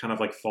 what kind of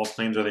like false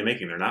claims are they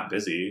making? They're not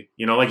busy.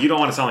 You know, like you don't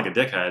want to sound like a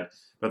dickhead,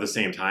 but at the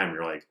same time,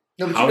 you're like,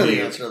 no, but you know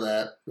the answer to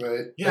that,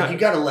 right? Yeah. Like, you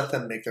got to let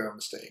them make their own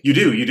mistake. You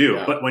do.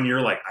 Yeah. But when you're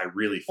like, I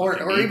really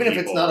fucking or need even if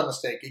people, it's not a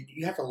mistake,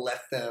 you have to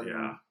let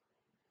them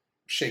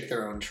shake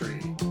their own tree.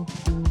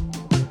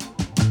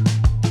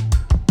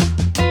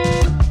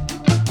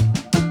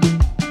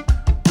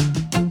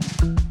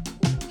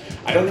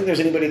 I don't think there's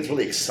anybody that's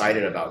really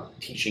excited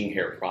about teaching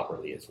hair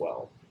properly as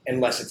well,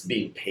 unless it's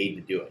being paid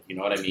to do it. You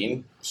know what I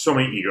mean? So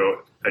many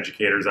ego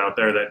educators out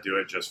there that do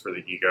it just for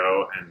the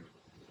ego, and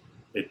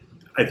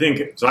I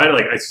think so.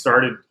 I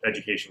started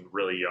education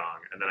really young,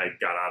 and then I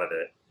got out of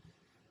it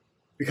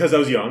because I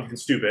was young and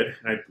stupid.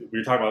 And we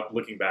were talking about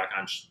looking back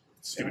on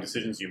stupid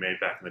decisions you made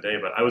back in the day,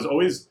 but I was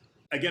always,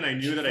 again, I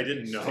knew that I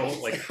didn't know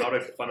like how to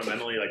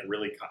fundamentally like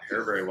really cut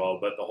hair very well.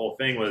 But the whole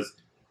thing was,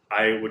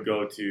 I would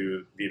go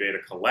to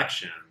Viveda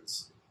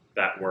collections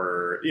that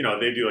were, you know,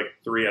 they do like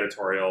 3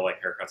 editorial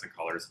like haircuts and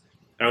colors,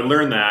 and I would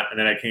learn that, and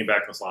then I came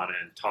back to the salon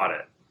and taught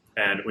it.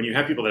 And when you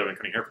have people that have been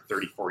cutting hair for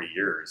 30, 40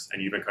 years,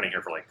 and you've been cutting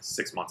hair for like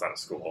 6 months out of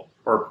school,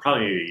 or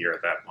probably maybe a year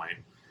at that point,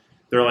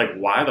 they're like,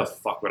 why the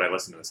fuck would I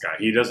listen to this guy?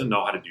 He doesn't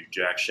know how to do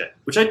jack shit,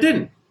 which I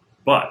didn't.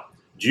 But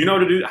do you know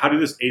how to do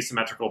this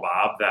asymmetrical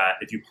bob that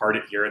if you part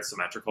it here, it's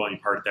symmetrical, and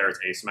you part it there, it's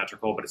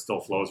asymmetrical, but it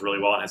still flows really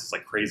well and has this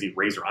like crazy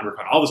razor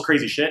undercut, all this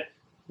crazy shit?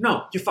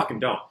 No, you fucking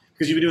don't.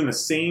 Because you've been doing the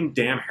same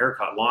damn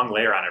haircut, long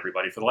layer on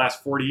everybody for the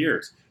last 40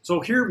 years. So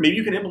here, maybe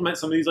you can implement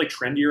some of these like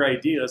trendier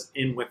ideas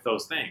in with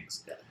those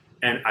things. Yeah.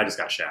 And I just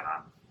got shat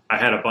on. I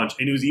had a bunch,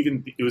 and it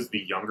was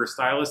the younger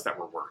stylists that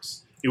were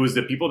worse. It was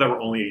the people that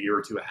were only a year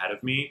or two ahead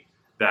of me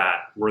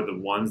that were the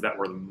ones that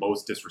were the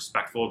most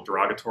disrespectful,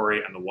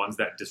 derogatory, and the ones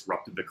that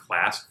disrupted the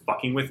class,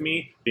 fucking with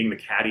me, being the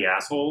catty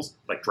assholes,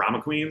 like drama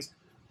queens,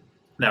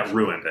 that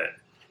ruined it.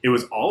 It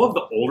was all of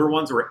the older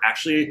ones who were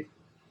actually,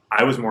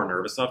 I was more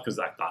nervous of because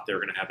I thought they were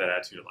going to have that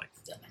attitude of like,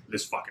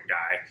 this fucking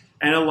guy.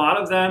 And a lot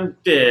of them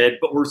did,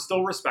 but were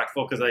still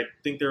respectful because I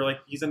think they're like,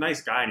 he's a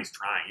nice guy and he's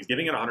trying. He's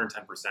giving it 110%.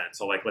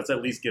 So like, let's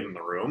at least give him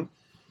the room,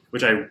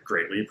 which I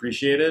greatly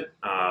appreciated.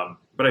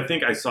 But I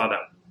think I saw that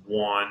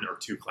 1 or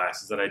 2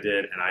 classes that I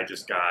did, and I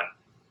just got,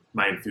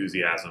 my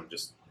enthusiasm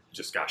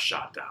just got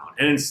shot down.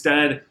 And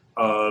instead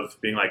of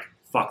being like,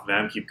 fuck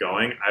them, keep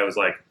going, I was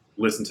like,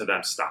 listen to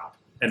them, stop.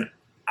 And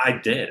I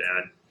did.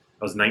 And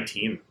I was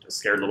 19, a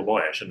scared little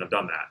boy. I shouldn't have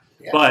done that.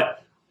 Yeah.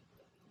 But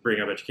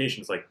bringing up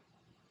education is like,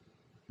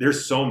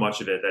 there's so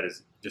much of it that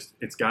is just,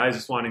 it's guys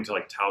just wanting to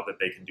like tout that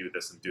they can do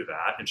this and do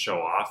that and show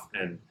off.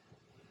 And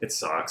it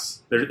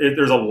sucks.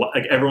 There's a lot,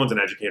 like everyone's an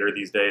educator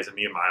these days. And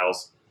me and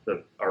Miles,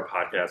 our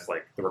podcast,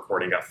 like the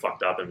recording got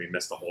fucked up and we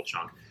missed a whole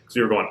chunk. So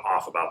we were going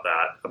off about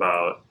that,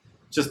 about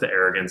just the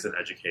arrogance in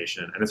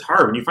education. And it's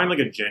hard when you find like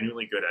a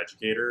genuinely good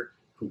educator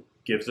who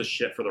gives a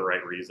shit for the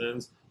right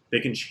reasons, they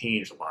can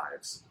change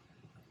lives.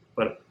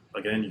 But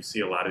again, you see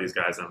a lot of these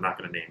guys, and I'm not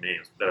going to name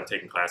names, that I've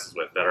taken classes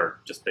with that are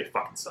just, they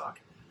fucking suck.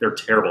 They're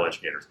terrible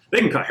educators. They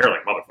can cut hair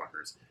like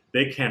motherfuckers.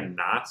 They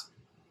cannot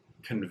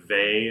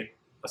convey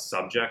a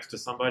subject to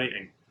somebody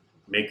and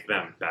make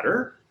them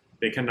better.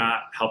 They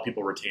cannot help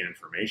people retain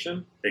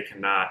information. They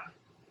cannot,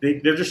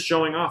 they're just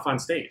showing off on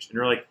stage. And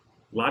you're like,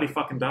 Lottie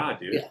fucking da,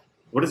 dude. Yeah.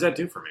 What does that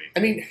do for me? I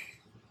mean,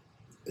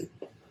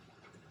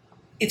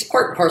 it's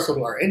part and parcel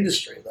to our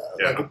industry, though.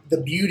 Yeah. Like,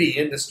 the beauty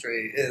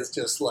industry is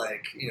just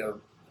like,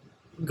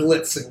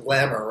 glitz and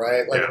glamour,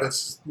 right? Like,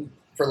 that's,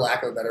 for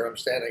lack of a better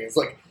understanding, it's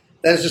like,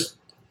 that's just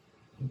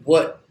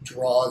what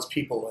draws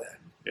people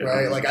in,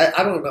 right? Like,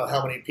 I don't know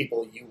how many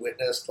people you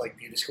witnessed, like,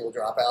 beauty school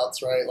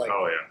dropouts, right? Like,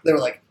 they were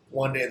like,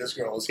 one day this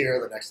girl was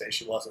here, the next day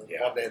she wasn't.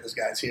 One day this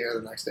guy's here,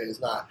 the next day he's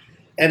not.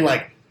 And,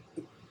 like,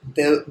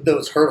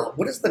 those hurdles,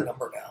 what is the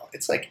number now?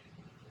 It's like,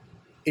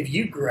 if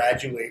you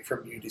graduate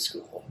from beauty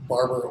school,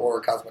 barber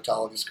or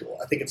cosmetology school,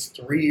 I think it's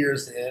 3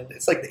 years in.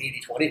 It's like the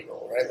 80-20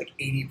 rule, right? Like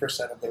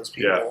 80% of those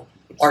people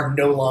are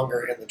no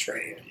longer in the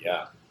trade.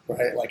 Yeah.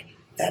 Right? Like,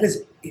 that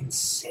is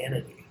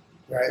insanity,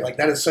 right? Like,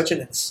 that is such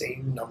an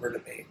insane number to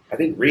me. I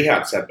think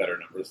rehabs have better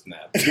numbers than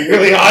that. To be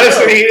really honest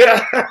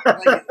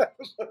with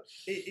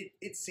you.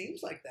 It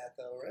seems like that,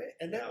 though, right?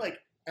 And then, like,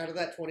 out of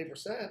that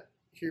 20%,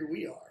 here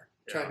we are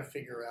trying to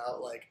figure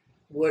out, like,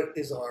 what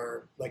is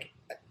our, like,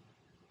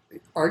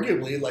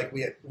 arguably, like,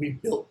 we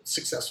built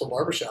successful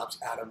barbershops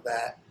out of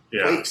that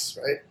place,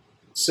 right?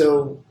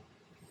 So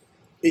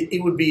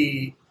it would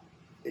be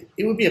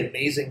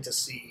amazing to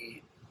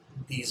see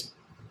these.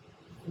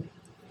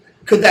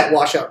 Could that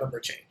washout number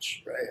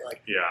change, right?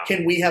 Like,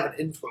 can we have an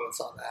influence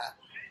on that,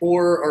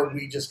 or are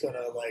we just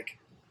gonna, like,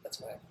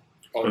 that's my?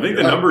 I think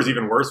the number is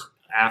even worse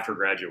after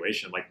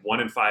graduation. Like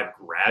 1 in 5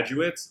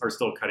 graduates are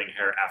still cutting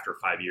hair after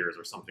 5 years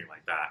or something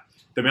like that.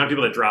 The amount of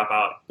people that drop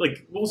out,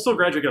 like, will still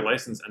graduate, get a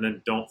license, and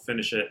then don't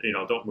finish it,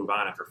 don't move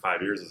on after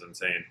 5 years is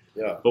insane.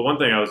 Yeah. But one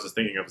thing I was just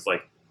thinking of is,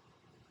 like,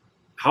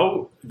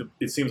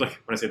 it seems like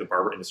when I say the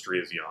barber industry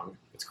is young,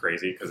 it's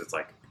crazy because it's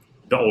like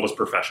the oldest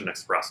profession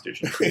next to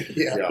prostitution.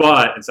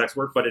 But in sex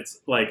work, but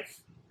it's like,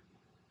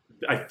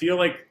 I feel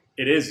like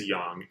it is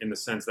young in the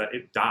sense that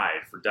it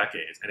died for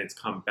decades and it's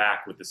come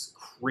back with this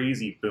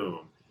crazy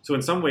boom. So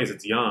in some ways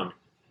it's young,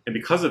 and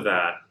because of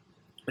that,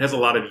 it has a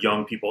lot of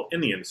young people in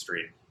the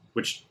industry,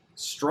 which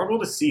struggle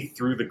to see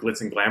through the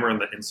glitz and glamour and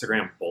the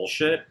Instagram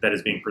bullshit that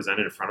is being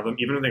presented in front of them,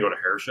 even when they go to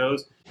hair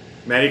shows.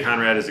 Matty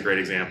Conrad is a great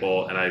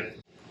example, and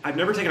I've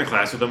never taken a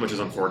class with him, which is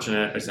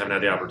unfortunate. I just haven't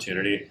had the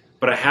opportunity.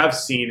 But I have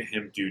seen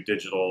him do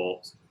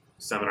digital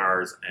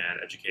seminars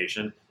and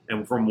education,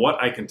 and from what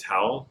I can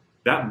tell,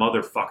 that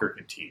motherfucker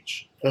can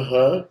teach.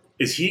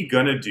 Is he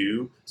gonna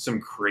do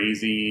some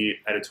crazy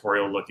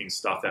editorial-looking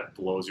stuff that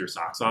blows your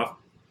socks off?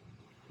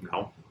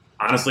 No.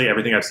 Honestly,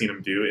 everything I've seen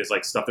him do is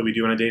like stuff that we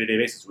do on a day-to-day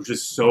basis, which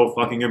is so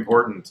fucking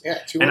important. Yeah,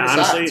 200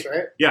 sides,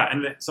 right? Yeah,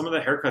 and some of the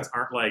haircuts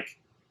aren't like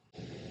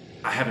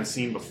I haven't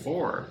seen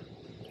before,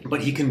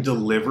 but he can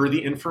deliver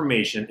the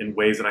information in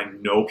ways that I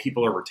know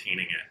people are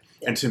retaining it.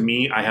 Yeah. And to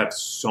me, I have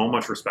so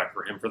much respect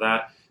for him for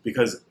that,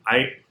 because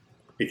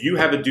if you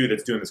have a dude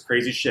that's doing this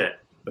crazy shit,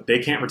 but they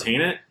can't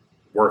retain it,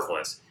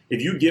 worthless.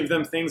 If you give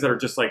them things that are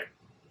just like,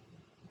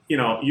 you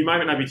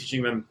might not be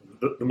teaching them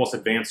the most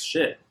advanced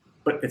shit,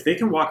 but if they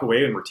can walk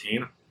away and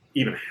retain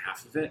even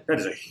half of it, that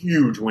is a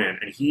huge win.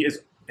 And he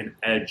is an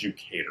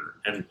educator.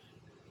 And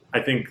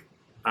I think,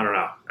 I don't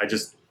know,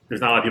 there's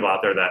not a lot of people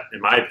out there that,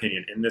 in my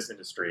opinion, in this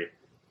industry,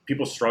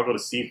 people struggle to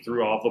see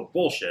through all the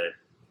bullshit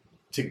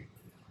to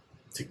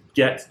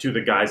get to the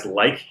guys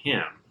like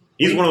him.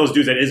 He's one of those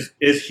dudes that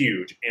is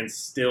huge and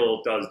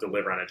still does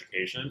deliver on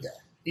education. Yeah.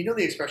 You know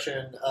the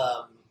expression,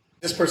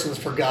 this person's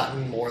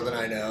forgotten more than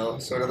I know,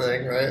 sort of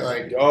thing, right?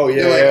 Like,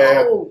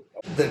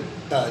 the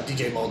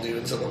DJ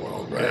Muldoons of the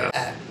world, right?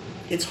 Yeah.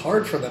 It's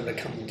hard for them to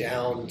come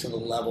down to the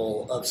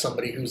level of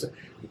somebody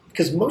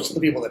because most of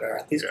the people that are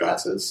at these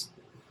classes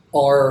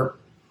are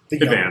the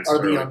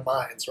young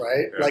minds,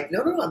 right? Yeah. Like,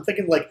 no, I'm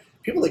thinking like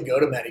people that go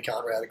to Matty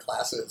Conrad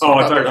classes. Oh,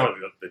 I thought about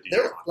the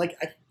DJ. Like,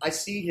 I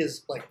see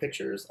his like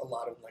pictures a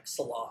lot of like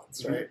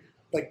salons, right?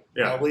 Like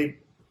probably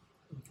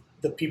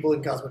the people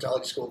in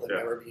cosmetology school that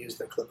never use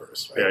their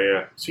clippers, right?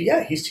 Yeah. So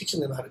he's teaching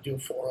them how to do a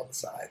 4 on the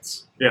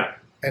sides. Yeah.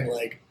 And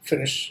like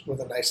finish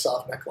with a nice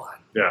soft neckline.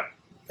 Yeah.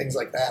 Things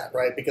like that,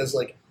 right? Because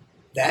like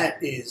that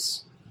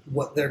is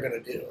what they're gonna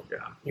do.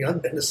 Yeah.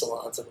 I've been to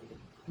salons and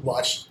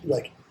watched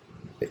like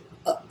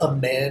a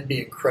man be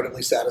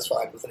incredibly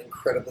satisfied with an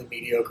incredibly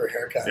mediocre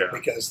haircut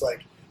because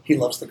like he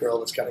loves the girl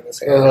that's cutting his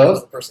hair, he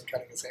loves the person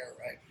cutting his hair,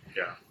 right?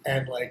 Yeah.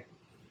 And like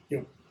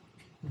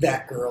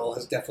that girl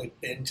has definitely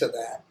been to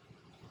that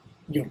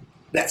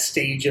that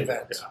stage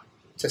event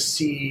to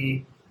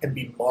see and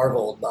be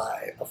marveled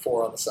by a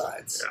 4 on the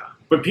sides. Yeah.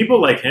 But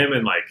people like him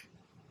and like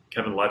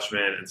Kevin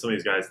Lutchman and some of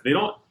these guys, they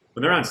don't,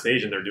 when they're on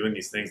stage and they're doing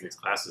these things in these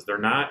classes, they're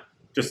not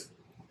just,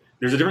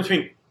 there's a difference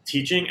between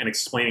teaching and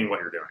explaining what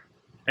you're doing.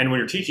 And when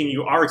you're teaching,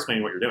 you are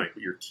explaining what you're doing,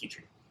 but you're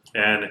teaching.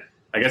 And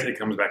I guess it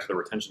comes back to the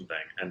retention thing.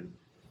 And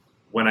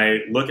when I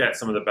look at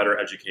some of the better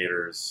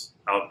educators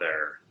out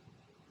there,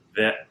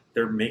 that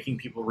they're making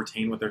people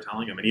retain what they're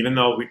telling them. And even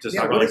though we just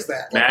talked about, like,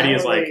 that? Maddie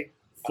is like,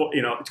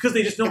 you know, because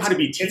they just know how to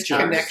be teachers. It's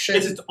connection.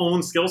 It's its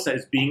own skill set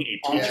as being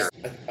a teacher.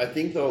 I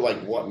think though, like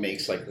what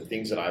makes like the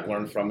things that I've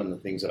learned from and the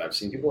things that I've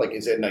seen people like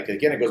is it like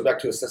again it goes back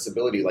to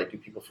accessibility. Like, do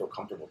people feel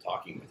comfortable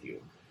talking with you?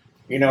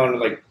 You know, and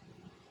like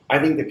I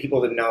think that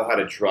people that know how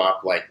to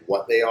drop like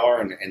what they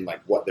are and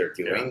like what they're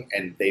doing,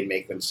 and they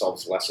make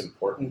themselves less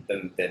important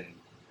than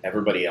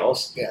everybody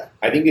else. Yeah,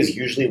 I think is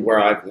usually where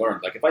I've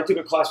learned. Like if I took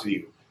a class with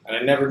you and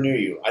I never knew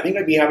you, I think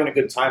I'd be having a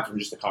good time from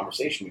just the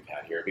conversation we've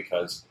had here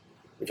because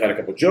we've had a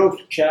couple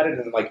jokes, chatted,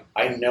 and like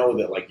I know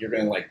that like you're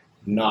gonna like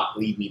not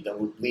lead me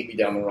down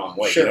the wrong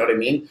way. Sure. You know what I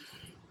mean?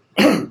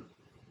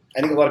 I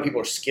think a lot of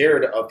people are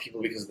scared of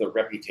people because of their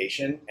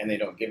reputation and they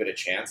don't give it a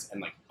chance.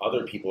 And like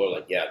other people are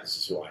like, yeah, this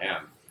is who I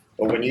am.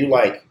 But when you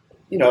like,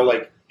 you know,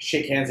 like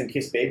shake hands and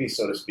kiss babies,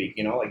 so to speak,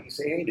 you know, like you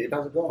say, hey, dude,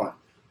 how's it going?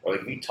 Or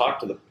like if you talk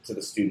to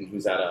the student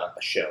who's at a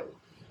show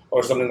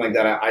or something like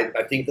that.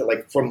 I think that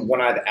like from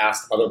when I've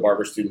asked other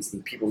barber students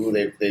and people who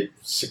they've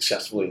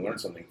successfully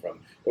learned something from,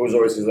 it was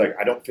always like,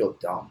 I don't feel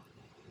dumb.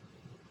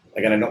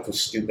 Like, and I don't feel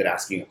stupid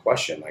asking a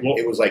question. Like,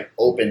 it was like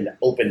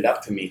opened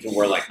up to me to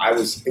where like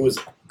it was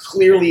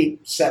clearly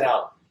set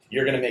out.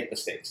 You're going to make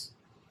mistakes.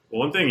 Well,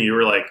 one thing you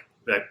were like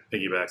that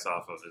piggybacks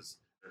off of is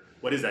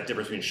what is that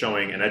difference between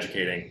showing and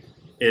educating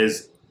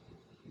is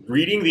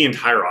reading the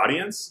entire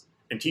audience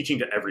and teaching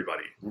to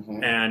everybody.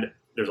 Mm-hmm. And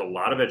there's a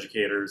lot of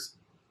educators,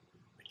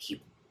 I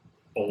keep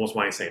almost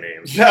wanting to say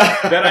names,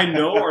 that I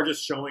know are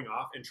just showing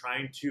off and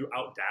trying to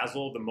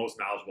outdazzle the most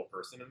knowledgeable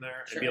person in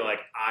there and be like,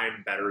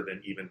 I'm better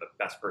than even the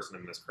best person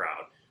in this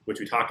crowd, which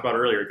we talked about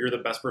earlier. If you're the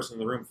best person in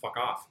the room, fuck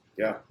off.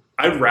 Yeah.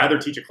 I'd rather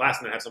teach a class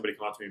than have somebody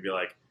come up to me and be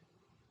like,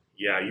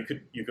 yeah, you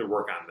could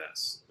work on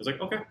this. I was like,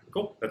 okay,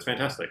 cool. That's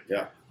fantastic.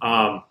 Yeah.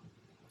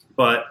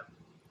 But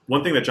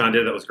one thing that John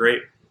did that was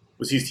great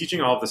was he's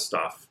teaching all of this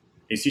stuff.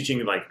 He's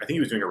teaching, like, I think he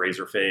was doing a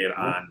razor fade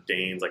on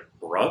Dane's, like,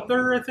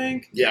 brother, I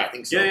think? Yeah, I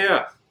think so.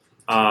 Yeah.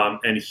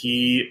 And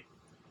he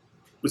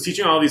was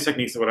teaching all these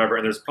techniques and whatever,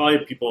 and there's probably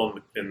people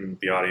in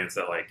the audience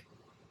that, like,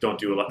 don't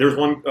do a lot. There's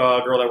one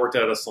girl that worked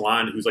at a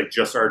salon who's, like,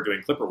 just started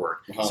doing clipper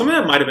work. Uh-huh. Some of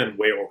that might have been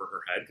way over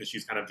her head because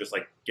she's kind of just,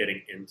 like,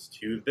 getting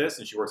into this,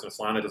 and she works in a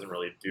salon that doesn't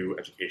really do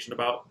education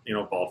about, you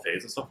know, bald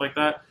fades and stuff like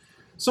that.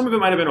 Some of it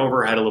might have been over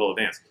her head a little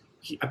advanced.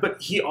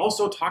 But he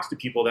also talks to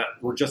people that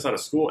were just out of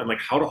school and like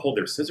how to hold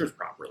their scissors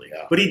properly.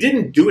 Yeah. But he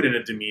didn't do it in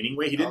a demeaning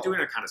way. He didn't do it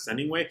in a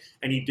condescending way.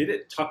 And he did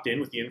it tucked in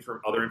with the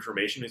other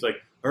information. He's like,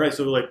 all right,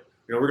 so like,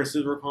 you know, we're going to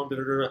scissor work home.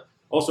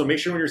 Also, make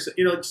sure when you're,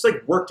 you know, just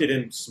like worked it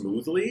in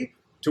smoothly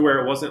to where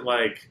it wasn't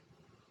like,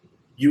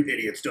 you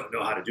idiots don't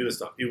know how to do this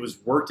stuff. It was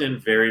worked in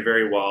very,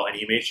 very well. And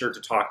he made sure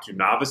to talk to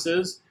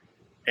novices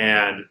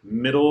and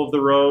middle of the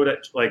road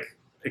at like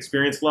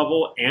experience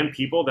level and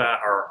people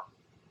that are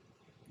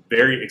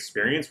very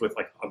experienced with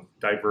like a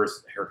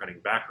diverse haircutting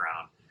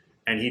background,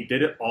 and he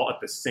did it all at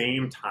the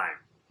same time,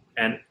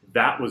 and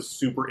that was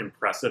super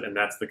impressive. And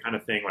that's the kind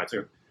of thing when I've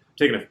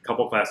taken a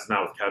couple classes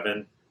now with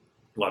Kevin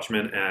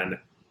Lutchman, and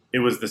it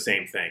was the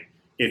same thing.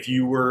 If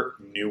you were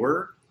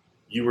newer,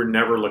 you were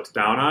never looked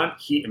down on.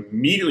 He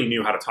immediately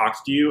knew how to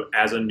talk to you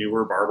as a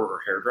newer barber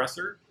or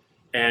hairdresser,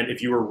 and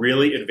if you were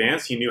really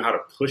advanced, he knew how to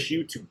push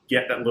you to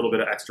get that little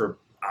bit of extra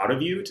out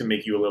of you to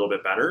make you a little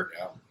bit better.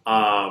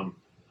 Yeah.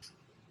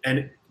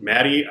 And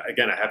Maddie,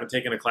 again, I haven't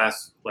taken a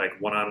class like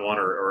one-on-one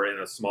or in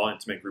a small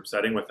intimate group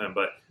setting with him,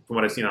 but from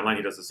what I've seen online,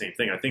 he does the same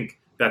thing. I think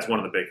that's one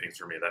of the big things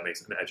for me that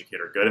makes an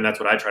educator good. And that's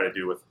what I try to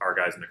do with our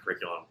guys in the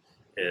curriculum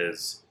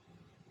is,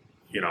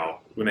 you know,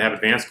 when they have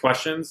advanced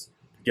questions,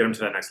 get them to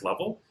that next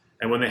level.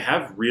 And when they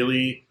have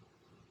really,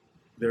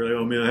 they're like,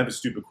 oh man, I have a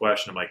stupid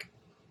question. I'm like,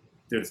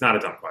 dude, it's not a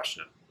dumb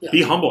question. Yeah.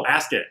 Be humble,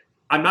 ask it.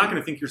 I'm not going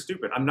to think you're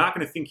stupid. I'm not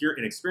going to think you're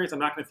inexperienced. I'm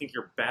not going to think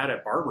you're bad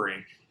at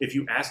barbering if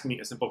you ask me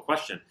a simple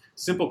question.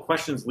 Simple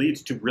questions lead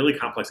to really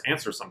complex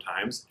answers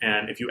sometimes.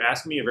 And if you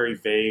ask me a very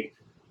vague,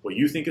 what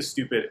you think is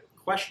stupid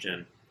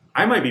question,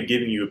 I might be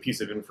giving you a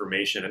piece of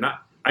information. And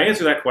I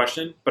answer that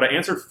question, but I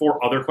answered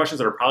 4 other questions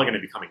that are probably going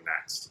to be coming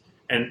next.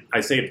 And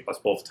I saved us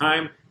both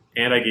time,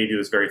 and I gave you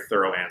this very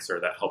thorough answer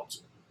that helped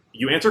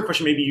you answer a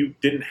question maybe you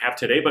didn't have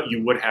today, but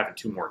you would have in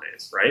 2 more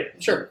days,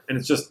 right? Sure. And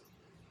it's just,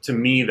 to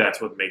me,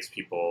 that's what makes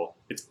people,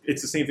 it's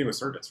the same thing with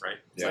service, right?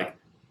 It's like,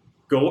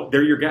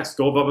 they're your guests,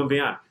 go above and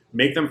beyond.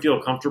 Make them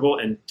feel comfortable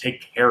and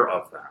take care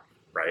of them,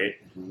 right?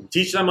 Mm-hmm.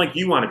 Teach them like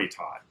you want to be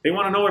taught. They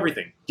want to know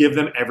everything. Give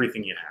them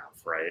everything you have,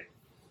 right?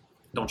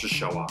 Don't just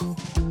show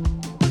off.